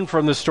 lesson one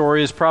from the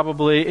story is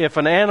probably if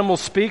an animal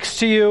speaks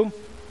to you,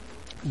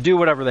 do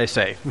whatever they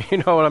say. You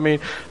know what I mean?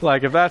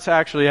 Like if that's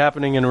actually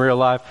happening in real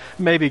life,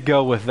 maybe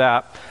go with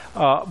that.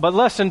 But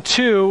lesson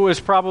two is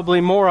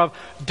probably more of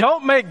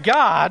don't make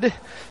God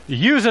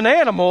use an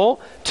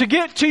animal to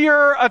get to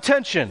your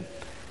attention.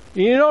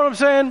 You know what I'm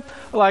saying?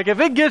 Like if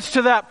it gets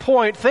to that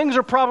point, things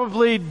are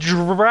probably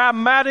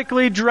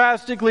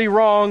drastically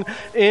wrong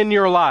in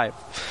your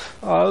life.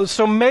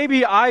 So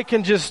maybe I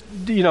can just,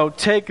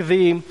 take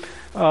the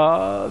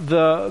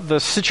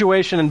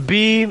situation and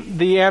be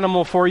the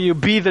animal for you,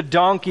 be the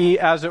donkey,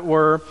 as it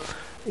were.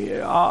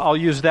 I'll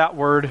use that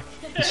word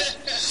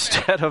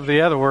instead of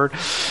the other word.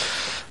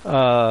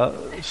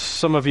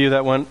 Some of you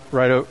that went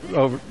right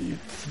over,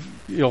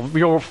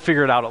 you'll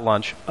figure it out at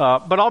lunch.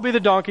 But I'll be the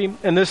donkey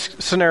in this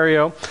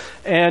scenario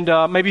and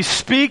maybe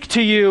speak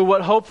to you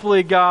what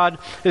hopefully God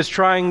is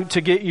trying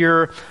to get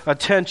your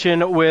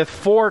attention with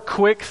 4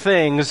 quick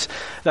things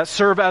that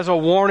serve as a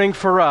warning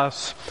for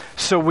us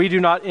so we do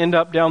not end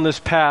up down this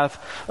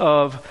path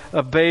of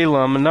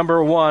Balaam.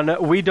 Number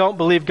 1, we don't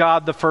believe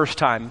God the first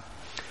time.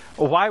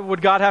 Why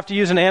would God have to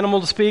use an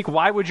animal to speak?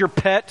 Why would your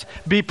pet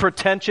be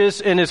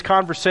pretentious in his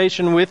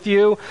conversation with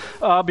you?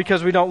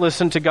 Because we don't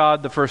listen to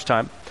God the first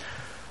time.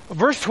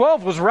 Verse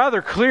 12 was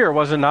rather clear,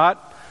 was it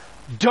not?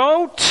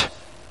 Don't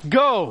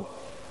go.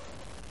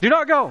 Do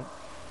not go.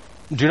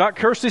 Do not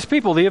curse these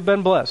people. They have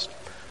been blessed.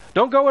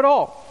 Don't go at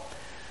all.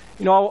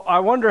 I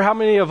wonder how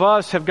many of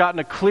us have gotten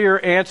a clear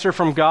answer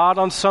from God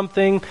on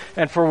something,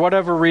 and for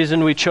whatever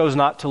reason we chose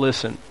not to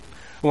listen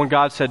when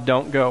God said,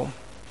 don't go.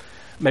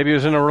 Maybe it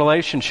was in a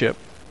relationship.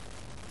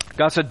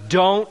 God said,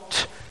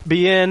 don't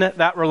be in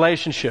that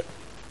relationship.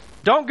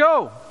 Don't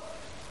go.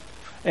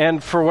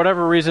 And for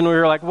whatever reason we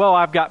were like, well,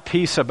 I've got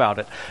peace about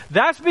it.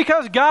 That's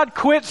because God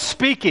quit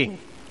speaking.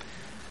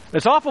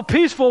 It's awful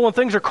peaceful when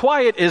things are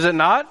quiet, is it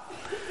not?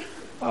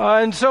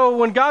 And so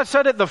when God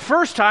said it the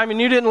first time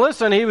and you didn't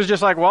listen, he was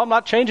just like, well, I'm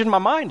not changing my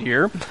mind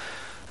here.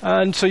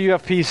 And so you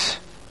have peace,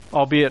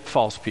 albeit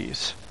false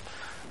peace.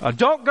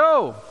 Don't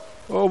go.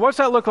 Well, what's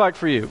that look like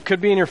for you?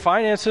 Could be in your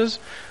finances.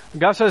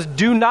 God says,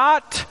 do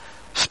not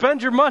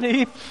spend your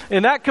money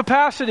in that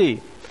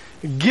capacity.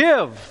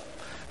 Give,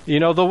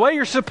 the way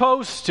you're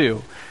supposed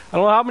to. I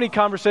don't know how many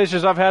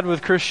conversations I've had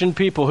with Christian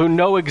people who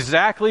know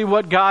exactly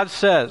what God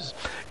says,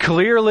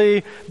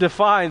 clearly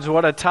defines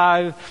what a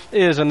tithe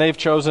is, and they've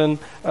chosen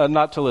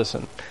not to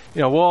listen.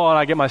 And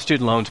I get my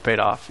student loans paid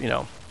off.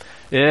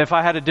 If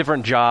I had a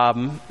different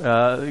job,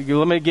 let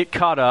me get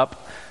caught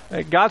up.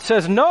 God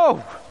says,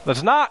 no,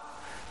 that's not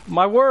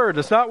my word.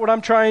 That's not what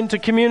I'm trying to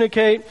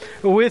communicate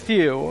with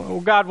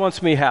you. God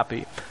wants me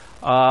happy.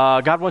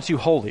 God wants you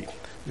holy.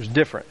 There's a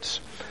difference.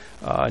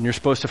 And you're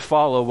supposed to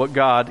follow what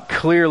God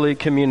clearly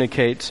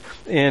communicates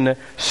in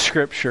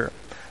Scripture.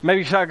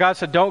 Maybe God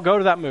said, don't go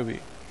to that movie.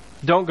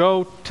 Don't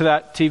go to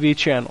that TV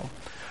channel.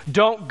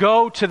 Don't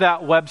go to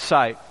that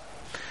website.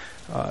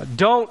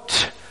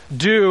 Don't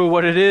do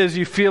what it is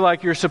you feel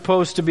like you're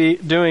supposed to be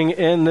doing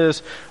in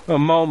this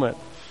moment.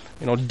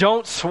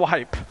 Don't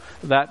swipe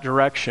that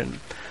direction.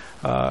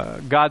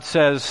 God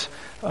says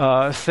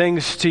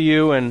things to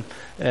you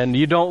and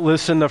you don't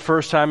listen the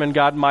first time, and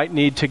God might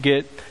need to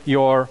get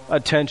your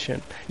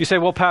attention. You say,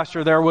 well,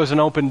 Pastor, there was an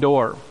open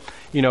door.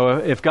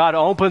 If God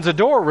opens a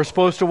door, we're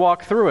supposed to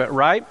walk through it,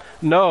 right?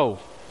 No,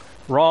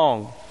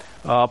 wrong.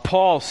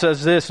 Paul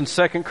says this in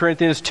 2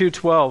 Corinthians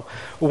 2:12.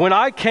 When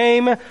I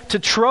came to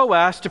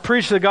Troas to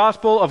preach the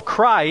gospel of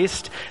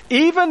Christ,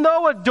 even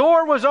though a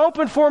door was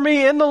open for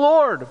me in the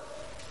Lord,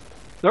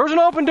 there was an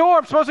open door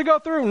I'm supposed to go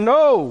through.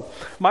 No,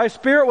 my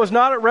spirit was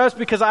not at rest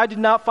because I did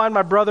not find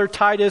my brother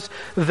Titus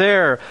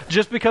there.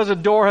 Just because a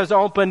door has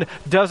opened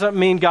doesn't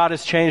mean God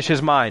has changed his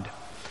mind.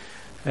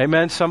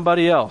 Amen,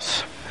 somebody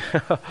else.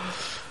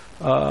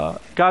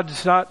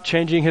 God's not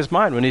changing his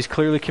mind when he's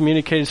clearly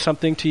communicated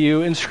something to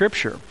you in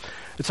Scripture.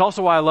 It's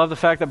also why I love the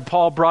fact that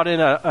Paul brought in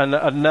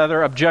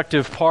another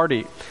objective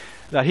party.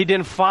 That he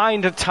didn't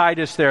find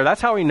Titus there.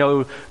 That's how we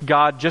know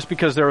God, just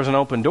because there was an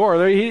open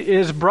door.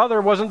 His brother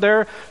wasn't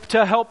there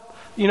to help,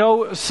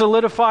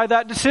 solidify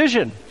that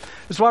decision.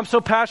 That's why I'm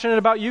so passionate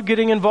about you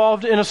getting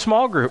involved in a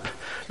small group.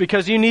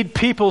 Because you need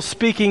people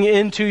speaking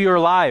into your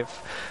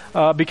life.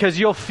 Because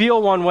you'll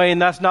feel one way and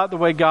that's not the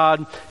way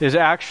God is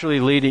actually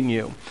leading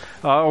you.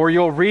 Or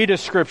you'll read a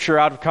scripture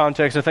out of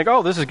context and think,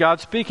 oh, this is God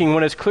speaking,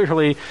 when it's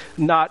clearly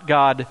not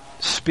God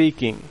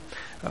speaking.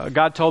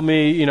 God told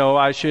me,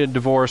 I should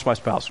divorce my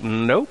spouse.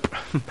 Nope.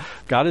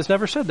 God has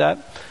never said that.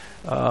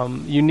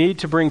 You need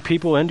to bring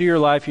people into your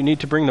life. You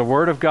need to bring the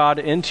Word of God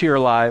into your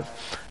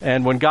life.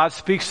 And when God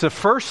speaks the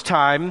first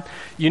time,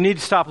 you need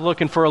to stop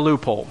looking for a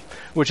loophole,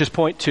 which is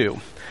point 2.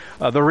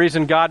 The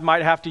reason God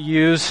might have to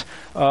use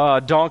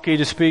a donkey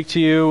to speak to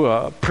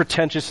you,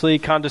 pretentiously,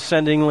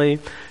 condescendingly,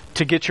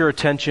 to get your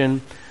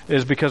attention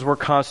is because we're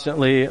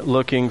constantly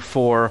looking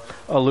for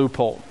a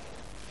loophole.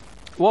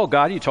 Well,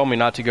 God, you told me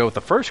not to go with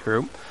the first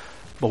group,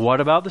 but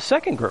what about the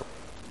second group?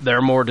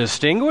 They're more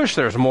distinguished.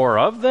 There's more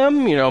of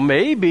them.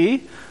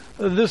 Maybe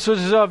this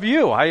is of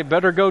you. I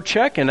better go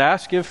check and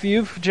ask if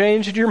you've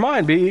changed your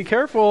mind. Be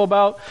careful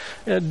about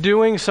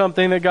doing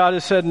something that God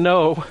has said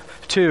no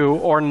to,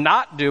 or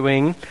not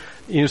doing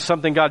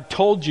something God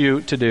told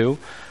you to do.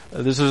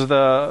 This is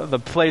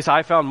the place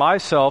I found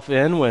myself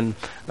in when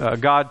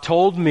God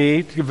told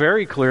me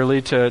very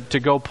clearly to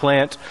go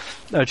plant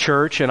a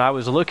church, and I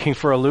was looking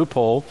for a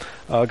loophole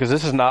because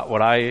this is not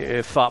what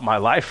I thought my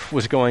life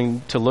was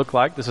going to look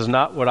like. This is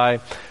not what I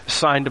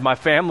signed my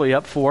family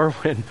up for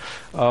when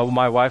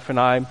my wife and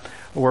I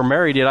were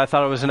married. Yet I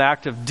thought it was an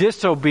act of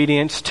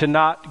disobedience to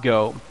not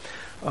go.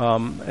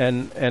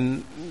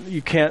 And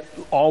you can't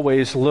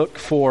always look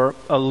for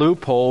a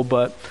loophole,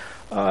 but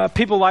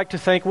people like to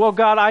think, well,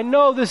 God, I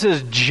know this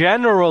is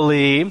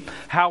generally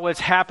how it's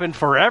happened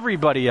for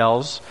everybody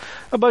else,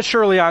 but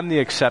surely I'm the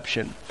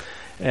exception.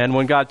 And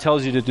when God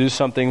tells you to do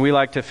something, we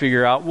like to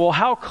figure out, well,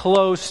 how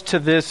close to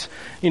this,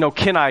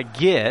 can I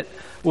get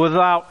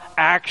without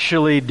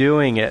actually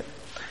doing it?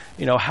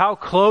 How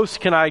close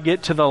can I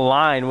get to the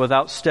line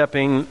without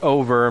stepping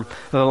over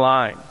the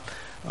line?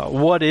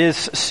 What is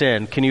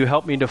sin? Can you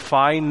help me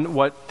define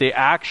what the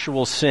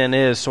actual sin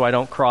is so I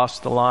don't cross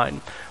the line?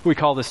 We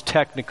call this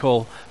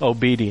technical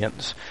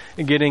obedience,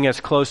 and getting as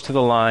close to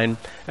the line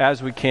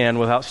as we can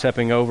without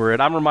stepping over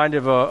it. I'm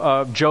reminded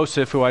of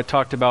Joseph, who I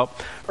talked about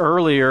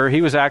earlier.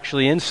 He was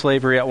actually in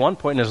slavery at one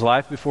point in his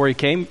life before he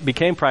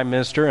became prime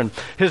minister, and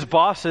his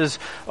boss's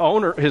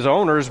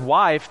owner's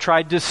wife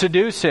tried to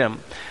seduce him.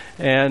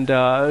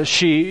 and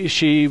she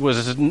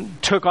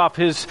took off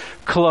his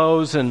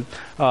clothes, and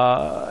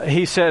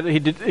he said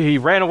he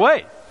ran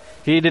away.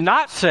 He did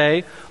not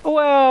say,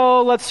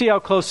 well, let's see how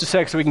close to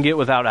sex we can get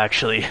without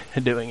actually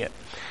doing it.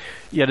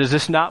 Yet is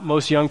this not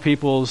most young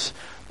people's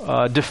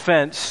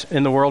defense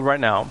in the world right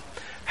now?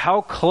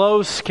 How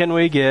close can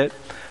we get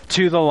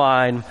to the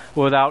line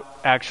without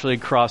actually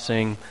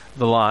crossing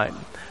the line?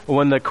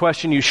 When the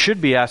question you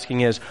should be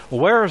asking is,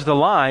 where is the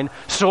line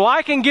so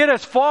I can get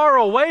as far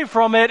away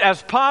from it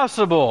as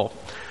possible?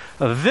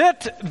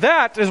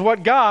 That is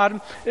what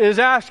God is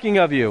asking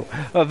of you.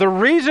 The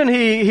reason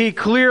He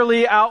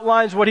clearly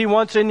outlines what He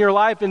wants in your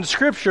life in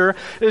Scripture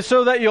is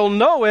so that you'll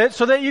know it,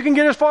 so that you can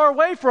get as far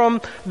away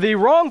from the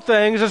wrong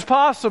things as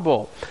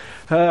possible.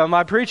 Am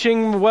I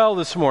preaching well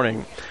this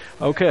morning?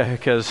 Okay,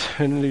 because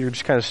you're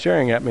just kind of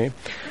staring at me.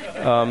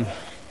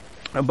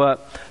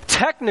 But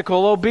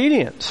technical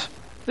obedience.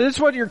 This is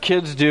what your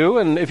kids do,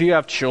 and if you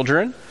have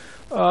children,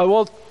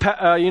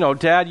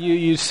 Dad,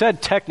 you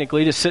said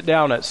technically to sit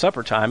down at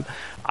supper time.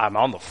 I'm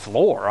on the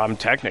floor. I'm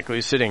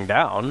technically sitting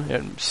down.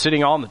 And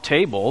sitting on the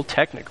table,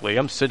 technically,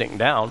 I'm sitting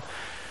down.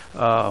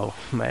 Oh,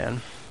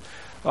 man.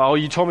 Oh,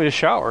 you told me to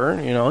shower.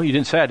 You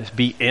didn't say I had to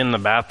be in the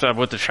bathtub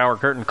with the shower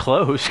curtain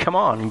closed. Come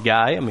on,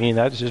 guy. I mean,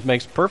 that just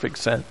makes perfect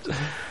sense.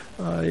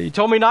 You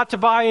told me not to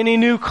buy any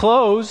new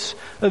clothes.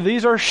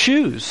 These are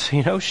shoes.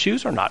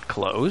 Shoes are not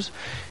clothes.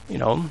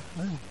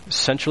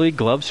 Essentially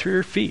gloves for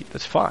your feet.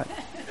 That's fine.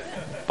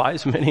 Buy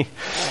as many,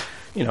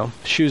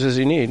 shoes as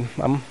you need.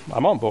 I'm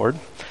on board.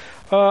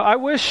 I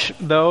wish,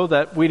 though,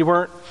 that we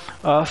weren't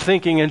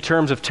thinking in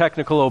terms of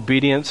technical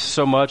obedience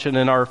so much, and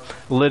in our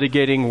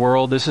litigating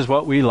world, this is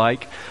what we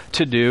like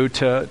to do,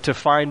 to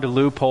find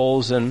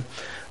loopholes. And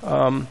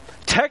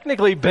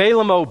technically,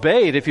 Balaam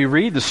obeyed. If you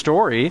read the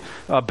story,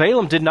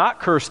 Balaam did not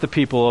curse the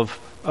people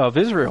of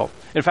Israel.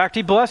 In fact,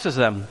 he blesses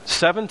them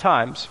 7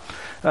 times.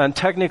 And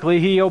technically,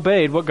 he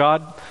obeyed what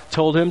God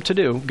told him to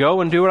do. Go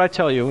and do what I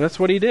tell you. That's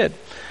what he did.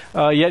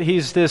 Yet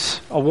he's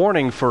a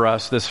warning for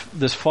us,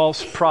 this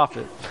false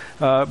prophet,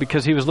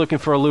 because he was looking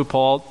for a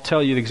loophole. I'll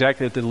tell you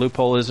exactly what the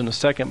loophole is in a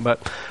second.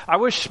 But I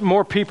wish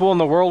more people in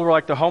the world were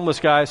like the homeless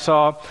guy I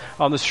saw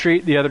on the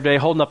street the other day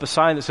holding up a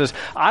sign that says,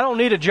 I don't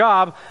need a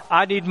job,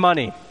 I need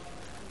money.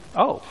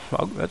 Oh,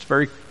 well, that's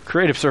very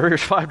creative, sir.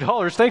 Here's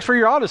 $5. Thanks for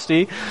your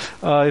honesty.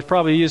 He's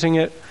probably using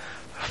it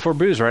for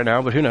booze right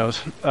now, but who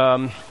knows?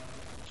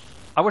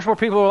 I wish more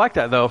people were like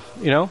that, though.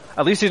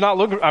 At least he's not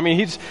looking. I mean,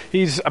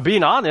 he's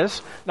being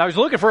honest. Now he's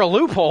looking for a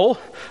loophole.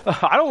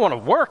 I don't want to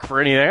work for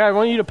anything. I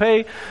want you to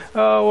pay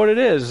what it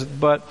is.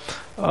 But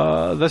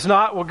that's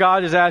not what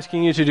God is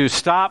asking you to do.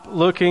 Stop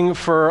looking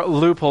for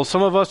loopholes.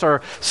 Some of us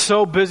are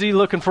so busy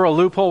looking for a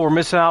loophole, we're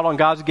missing out on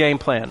God's game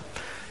plan.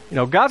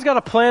 God's got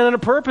a plan and a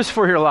purpose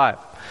for your life.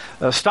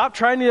 Stop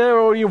trying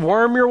to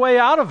worm your way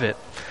out of it.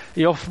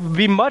 You'll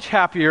be much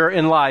happier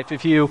in life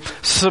if you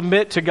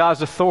submit to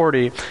God's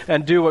authority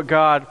and do what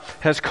God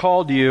has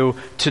called you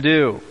to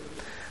do.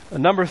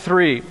 Number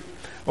 3,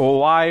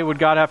 why would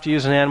God have to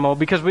use an animal?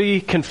 Because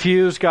we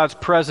confuse God's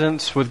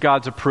presence with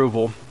God's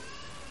approval.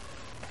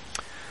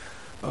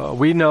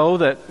 We know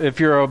that if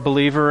you're a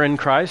believer in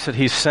Christ, that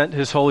He's sent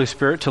His Holy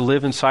Spirit to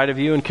live inside of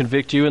you and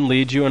convict you and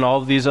lead you and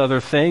all of these other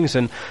things.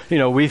 And,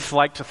 we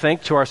like to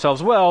think to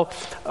ourselves,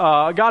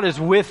 God is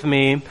with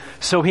me,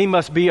 so He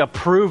must be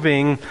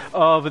approving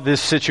of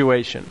this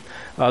situation.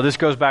 This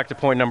goes back to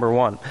point number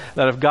 1,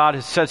 that if God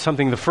has said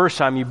something the first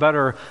time, you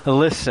better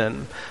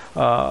listen.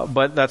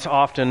 But that's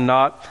often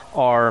not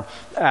our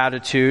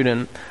attitude.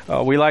 And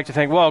we like to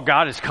think,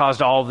 God has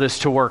caused all of this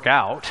to work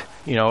out.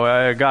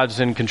 God's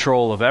in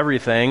control of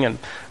everything. And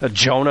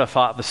Jonah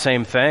thought the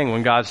same thing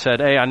when God said,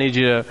 hey, I need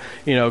you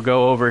to,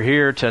 go over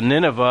here to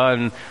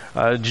Nineveh.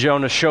 And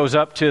Jonah shows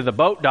up to the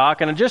boat dock,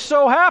 and it just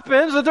so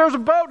happens that there's a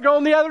boat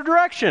going the other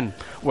direction.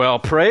 Well,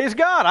 praise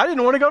God. I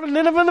didn't want to go to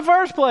Nineveh in the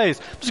first place.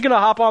 I'm just going to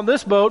hop on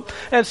this boat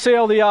and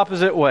sail the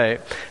opposite way.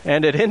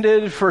 And it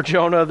ended for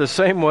Jonah the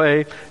same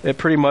way it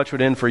pretty much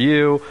would end for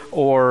you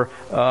or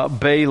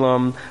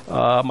Balaam.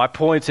 My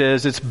point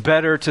is, it's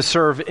better to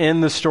serve in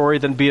the story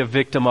than be a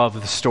victim of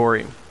the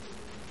story.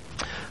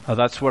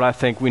 That's what I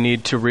think we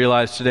need to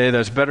realize today, that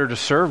it's better to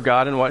serve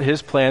God and what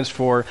His plans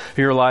for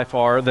your life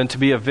are than to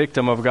be a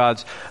victim of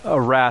God's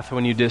wrath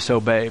when you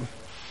disobey.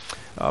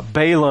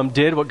 Balaam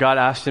did what God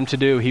asked him to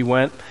do. He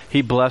went,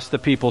 he blessed the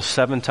people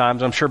 7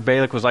 times. I'm sure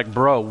Balak was like,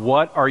 bro,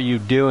 what are you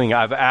doing?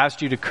 I've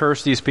asked you to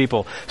curse these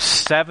people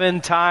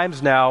 7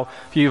 times now.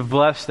 You've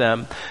blessed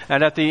them.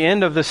 And at the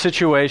end of the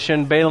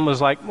situation, Balaam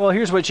was like, well,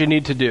 here's what you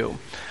need to do.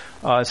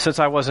 Since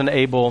I wasn't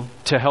able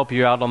to help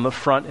you out on the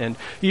front end,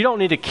 you don't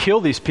need to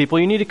kill these people.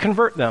 You need to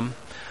convert them.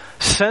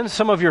 Send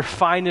some of your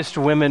finest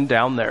women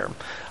down there.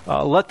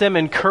 Let them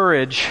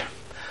encourage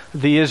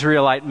the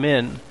Israelite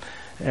men.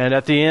 And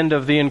at the end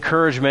of the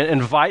encouragement,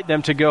 invite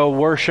them to go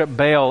worship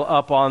Baal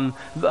up on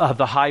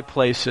the high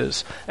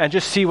places and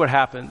just see what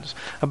happens.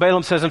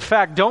 Balaam says, in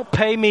fact, don't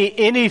pay me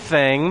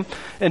anything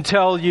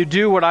until you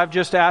do what I've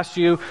just asked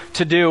you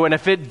to do. And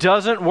if it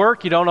doesn't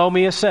work, you don't owe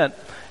me a cent.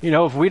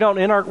 if we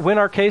don't win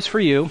our case for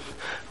you,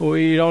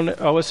 we don't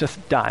owe us a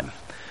dime.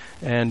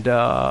 And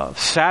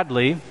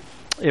sadly,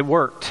 it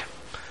worked.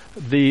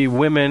 The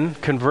women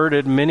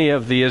converted many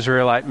of the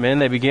Israelite men.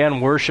 They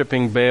began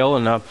worshiping Baal,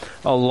 and a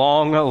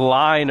long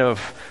line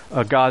of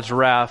God's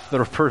wrath, that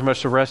are pretty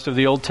much the rest of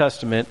the Old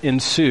Testament,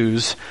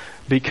 ensues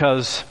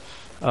because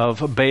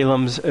of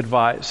Balaam's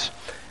advice.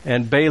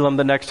 And Balaam,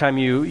 the next time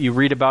you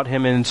read about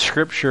him in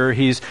Scripture,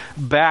 he's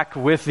back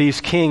with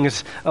these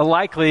kings,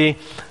 likely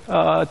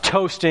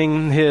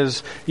toasting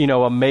his,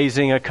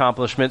 amazing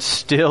accomplishments,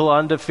 still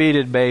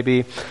undefeated,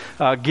 baby,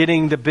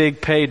 getting the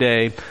big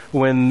payday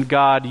when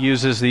God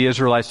uses the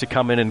Israelites to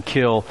come in and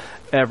kill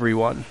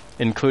everyone,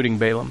 including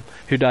Balaam,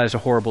 who dies a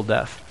horrible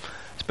death.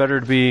 It's better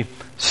to be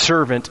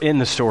servant in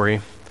the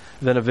story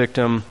than a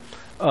victim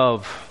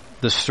of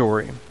the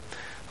story.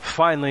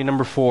 Finally,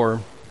 number 4,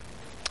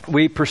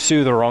 we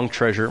pursue the wrong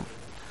treasure.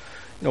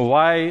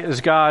 Why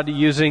is God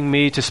using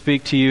me to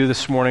speak to you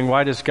this morning?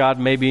 Why does God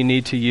maybe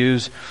need to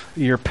use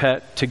your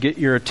pet to get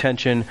your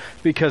attention?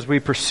 Because we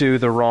pursue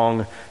the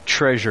wrong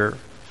treasure.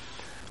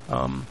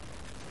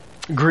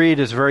 Greed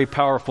is very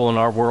powerful in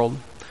our world.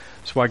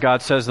 That's why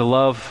God says the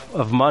love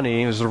of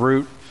money is the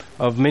root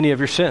of many of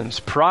your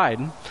sins. Pride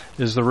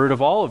is the root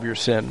of all of your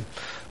sin.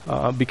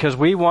 Because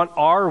we want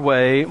our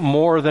way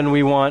more than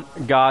we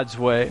want God's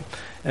way.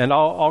 And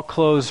I'll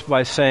close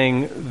by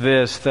saying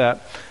this,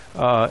 that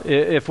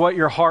if what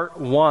your heart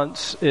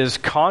wants is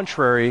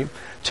contrary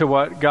to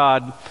what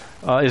God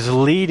is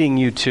leading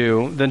you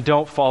to, then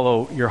don't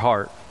follow your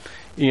heart.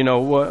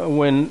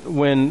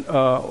 When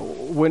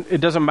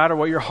it doesn't matter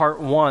what your heart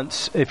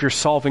wants if you're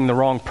solving the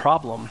wrong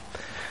problem.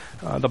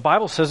 The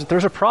Bible says that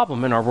there's a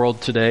problem in our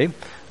world today.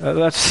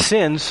 That's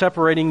sin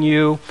separating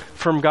you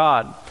from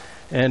God.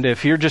 And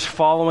if you're just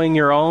following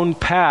your own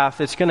path,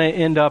 it's going to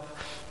end up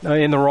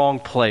in the wrong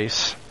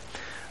place.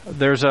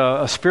 There's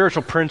a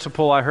spiritual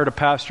principle I heard a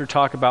pastor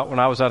talk about when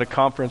I was at a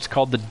conference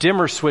called the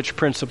dimmer switch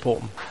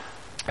principle.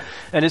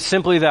 And it's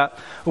simply that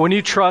when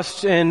you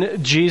trust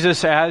in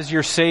Jesus as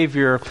your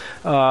Savior,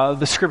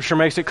 the Scripture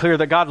makes it clear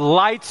that God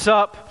lights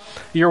up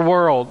your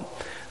world.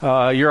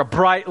 You're a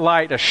bright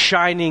light, a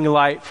shining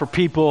light for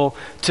people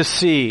to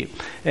see.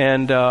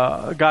 And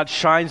God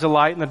shines a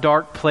light in the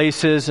dark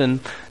places and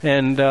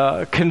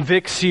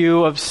convicts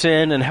you of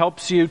sin and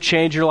helps you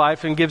change your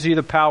life and gives you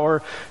the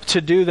power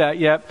to do that.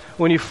 Yet,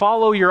 when you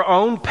follow your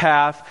own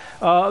path,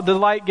 the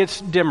light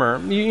gets dimmer.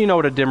 You know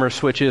what a dimmer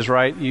switch is,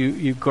 right?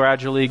 You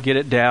gradually get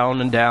it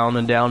down and down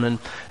and down.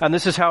 And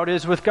this is how it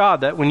is with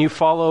God, that when you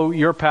follow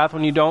your path,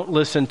 when you don't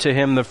listen to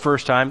Him the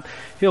first time,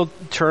 He'll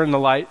turn the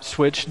light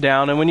switch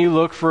down. And when you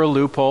look for a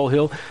loophole,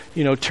 He'll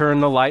turn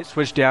the light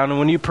switch down. And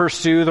when you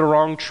pursue the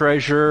wrong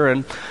treasure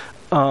and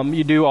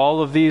you do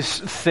all of these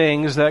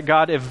things, that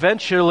God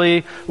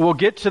eventually will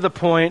get to the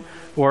point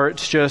where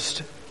it's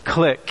just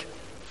click.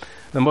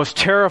 The most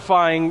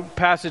terrifying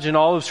passage in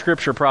all of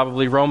Scripture,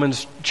 probably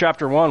Romans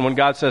chapter 1, when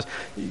God says,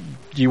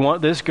 "Do you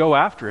want this? Go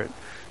after it."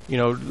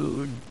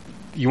 You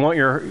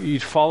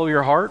follow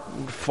your heart?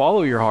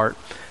 Follow your heart.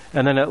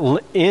 And then it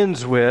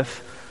ends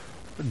with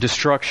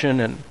destruction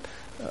and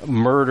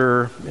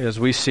murder, as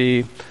we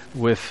see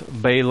with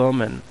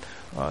Balaam. And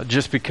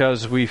just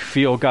because we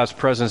feel God's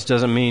presence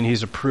doesn't mean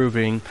He's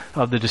approving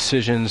of the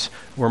decisions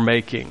we're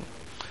making.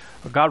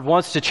 God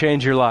wants to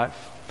change your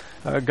life.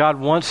 God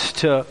wants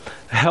to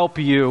help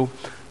you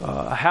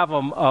have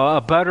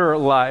a better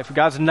life.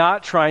 God's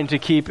not trying to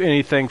keep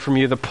anything from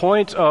you. The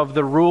point of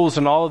the rules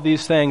and all of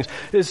these things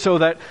is so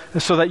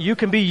that you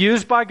can be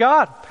used by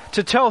God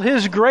to tell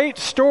His great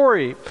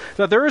story.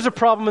 That there is a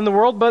problem in the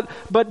world,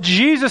 but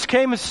Jesus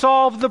came and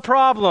solved the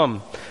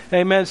problem.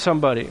 Amen,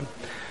 somebody.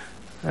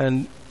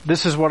 And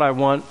this is what I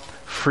want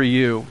for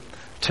you,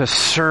 to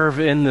serve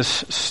in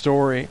this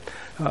story.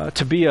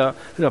 To be a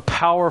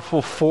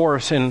powerful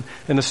force in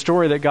the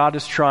story that God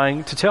is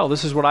trying to tell.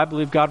 This is what I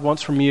believe God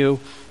wants from you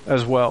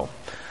as well.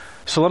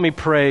 So let me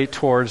pray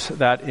towards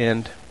that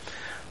end.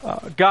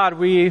 God,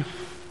 we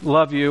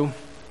love you.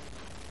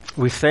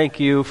 We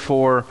thank you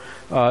for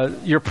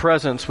your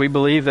presence. We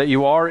believe that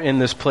you are in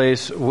this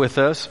place with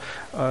us,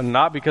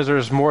 not because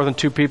there's more than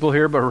 2 people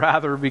here, but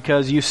rather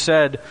because you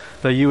said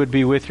that you would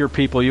be with your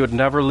people. You would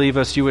never leave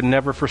us. You would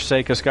never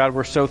forsake us. God,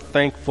 we're so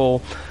thankful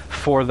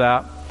for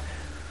that.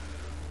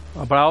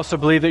 But I also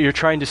believe that you're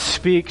trying to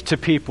speak to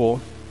people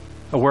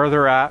where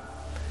they're at.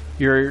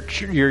 You're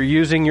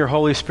using your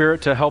Holy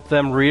Spirit to help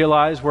them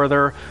realize where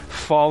they're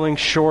falling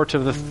short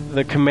of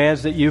the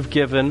commands that you've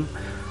given,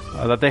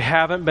 that they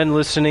haven't been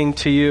listening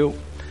to you.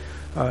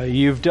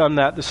 You've done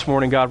that this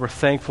morning, God. We're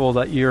thankful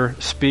that you're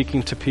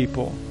speaking to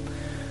people.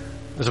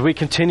 As we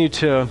continue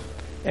to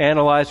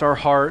analyze our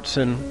hearts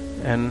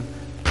and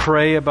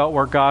pray about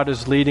where God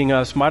is leading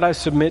us, might I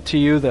submit to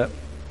you that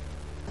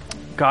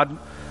God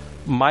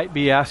might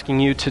be asking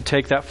you to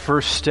take that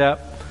first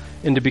step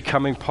into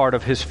becoming part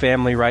of His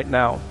family right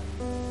now.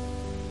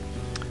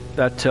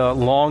 That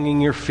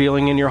longing you're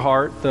feeling in your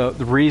heart, the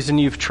reason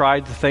you've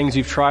tried the things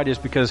you've tried is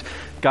because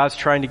God's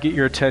trying to get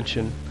your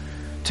attention,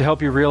 to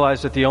help you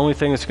realize that the only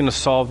thing that's going to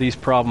solve these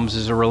problems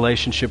is a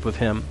relationship with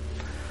Him.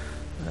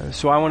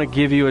 So I want to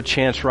give you a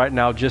chance right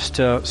now just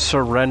to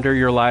surrender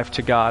your life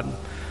to God,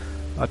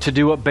 to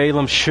do what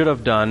Balaam should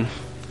have done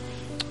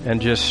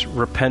and just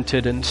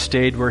repented and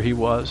stayed where he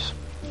was.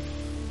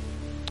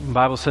 The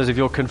Bible says if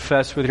you'll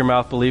confess with your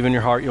mouth, believe in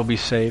your heart, you'll be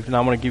saved. And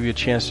I want to give you a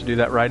chance to do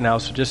that right now.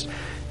 So just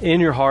in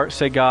your heart,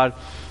 say, God,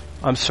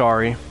 I'm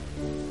sorry.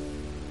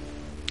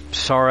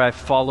 Sorry I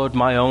followed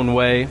my own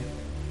way.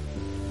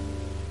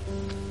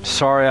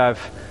 Sorry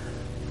I've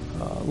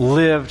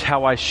lived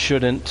how I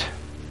shouldn't.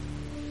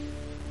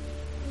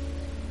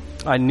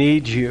 I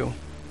need you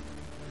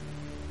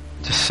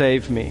to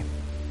save me.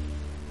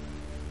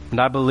 And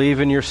I believe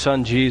in your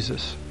Son,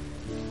 Jesus.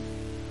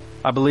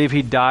 I believe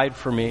He died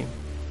for me.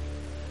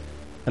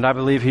 And I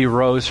believe He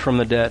rose from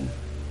the dead.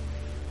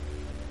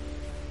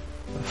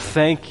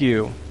 Thank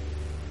you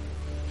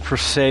for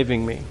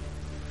saving me.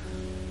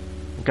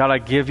 God, I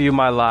give you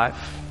my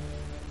life.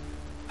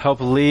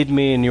 Help lead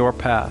me in your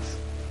path.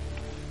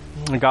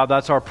 And God,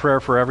 that's our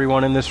prayer for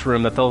everyone in this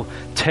room, that they'll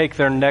take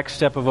their next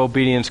step of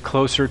obedience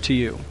closer to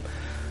you.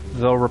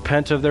 They'll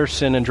repent of their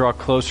sin and draw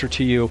closer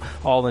to you,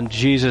 all in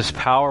Jesus'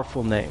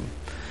 powerful name.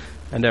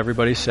 And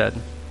everybody said,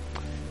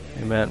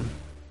 amen.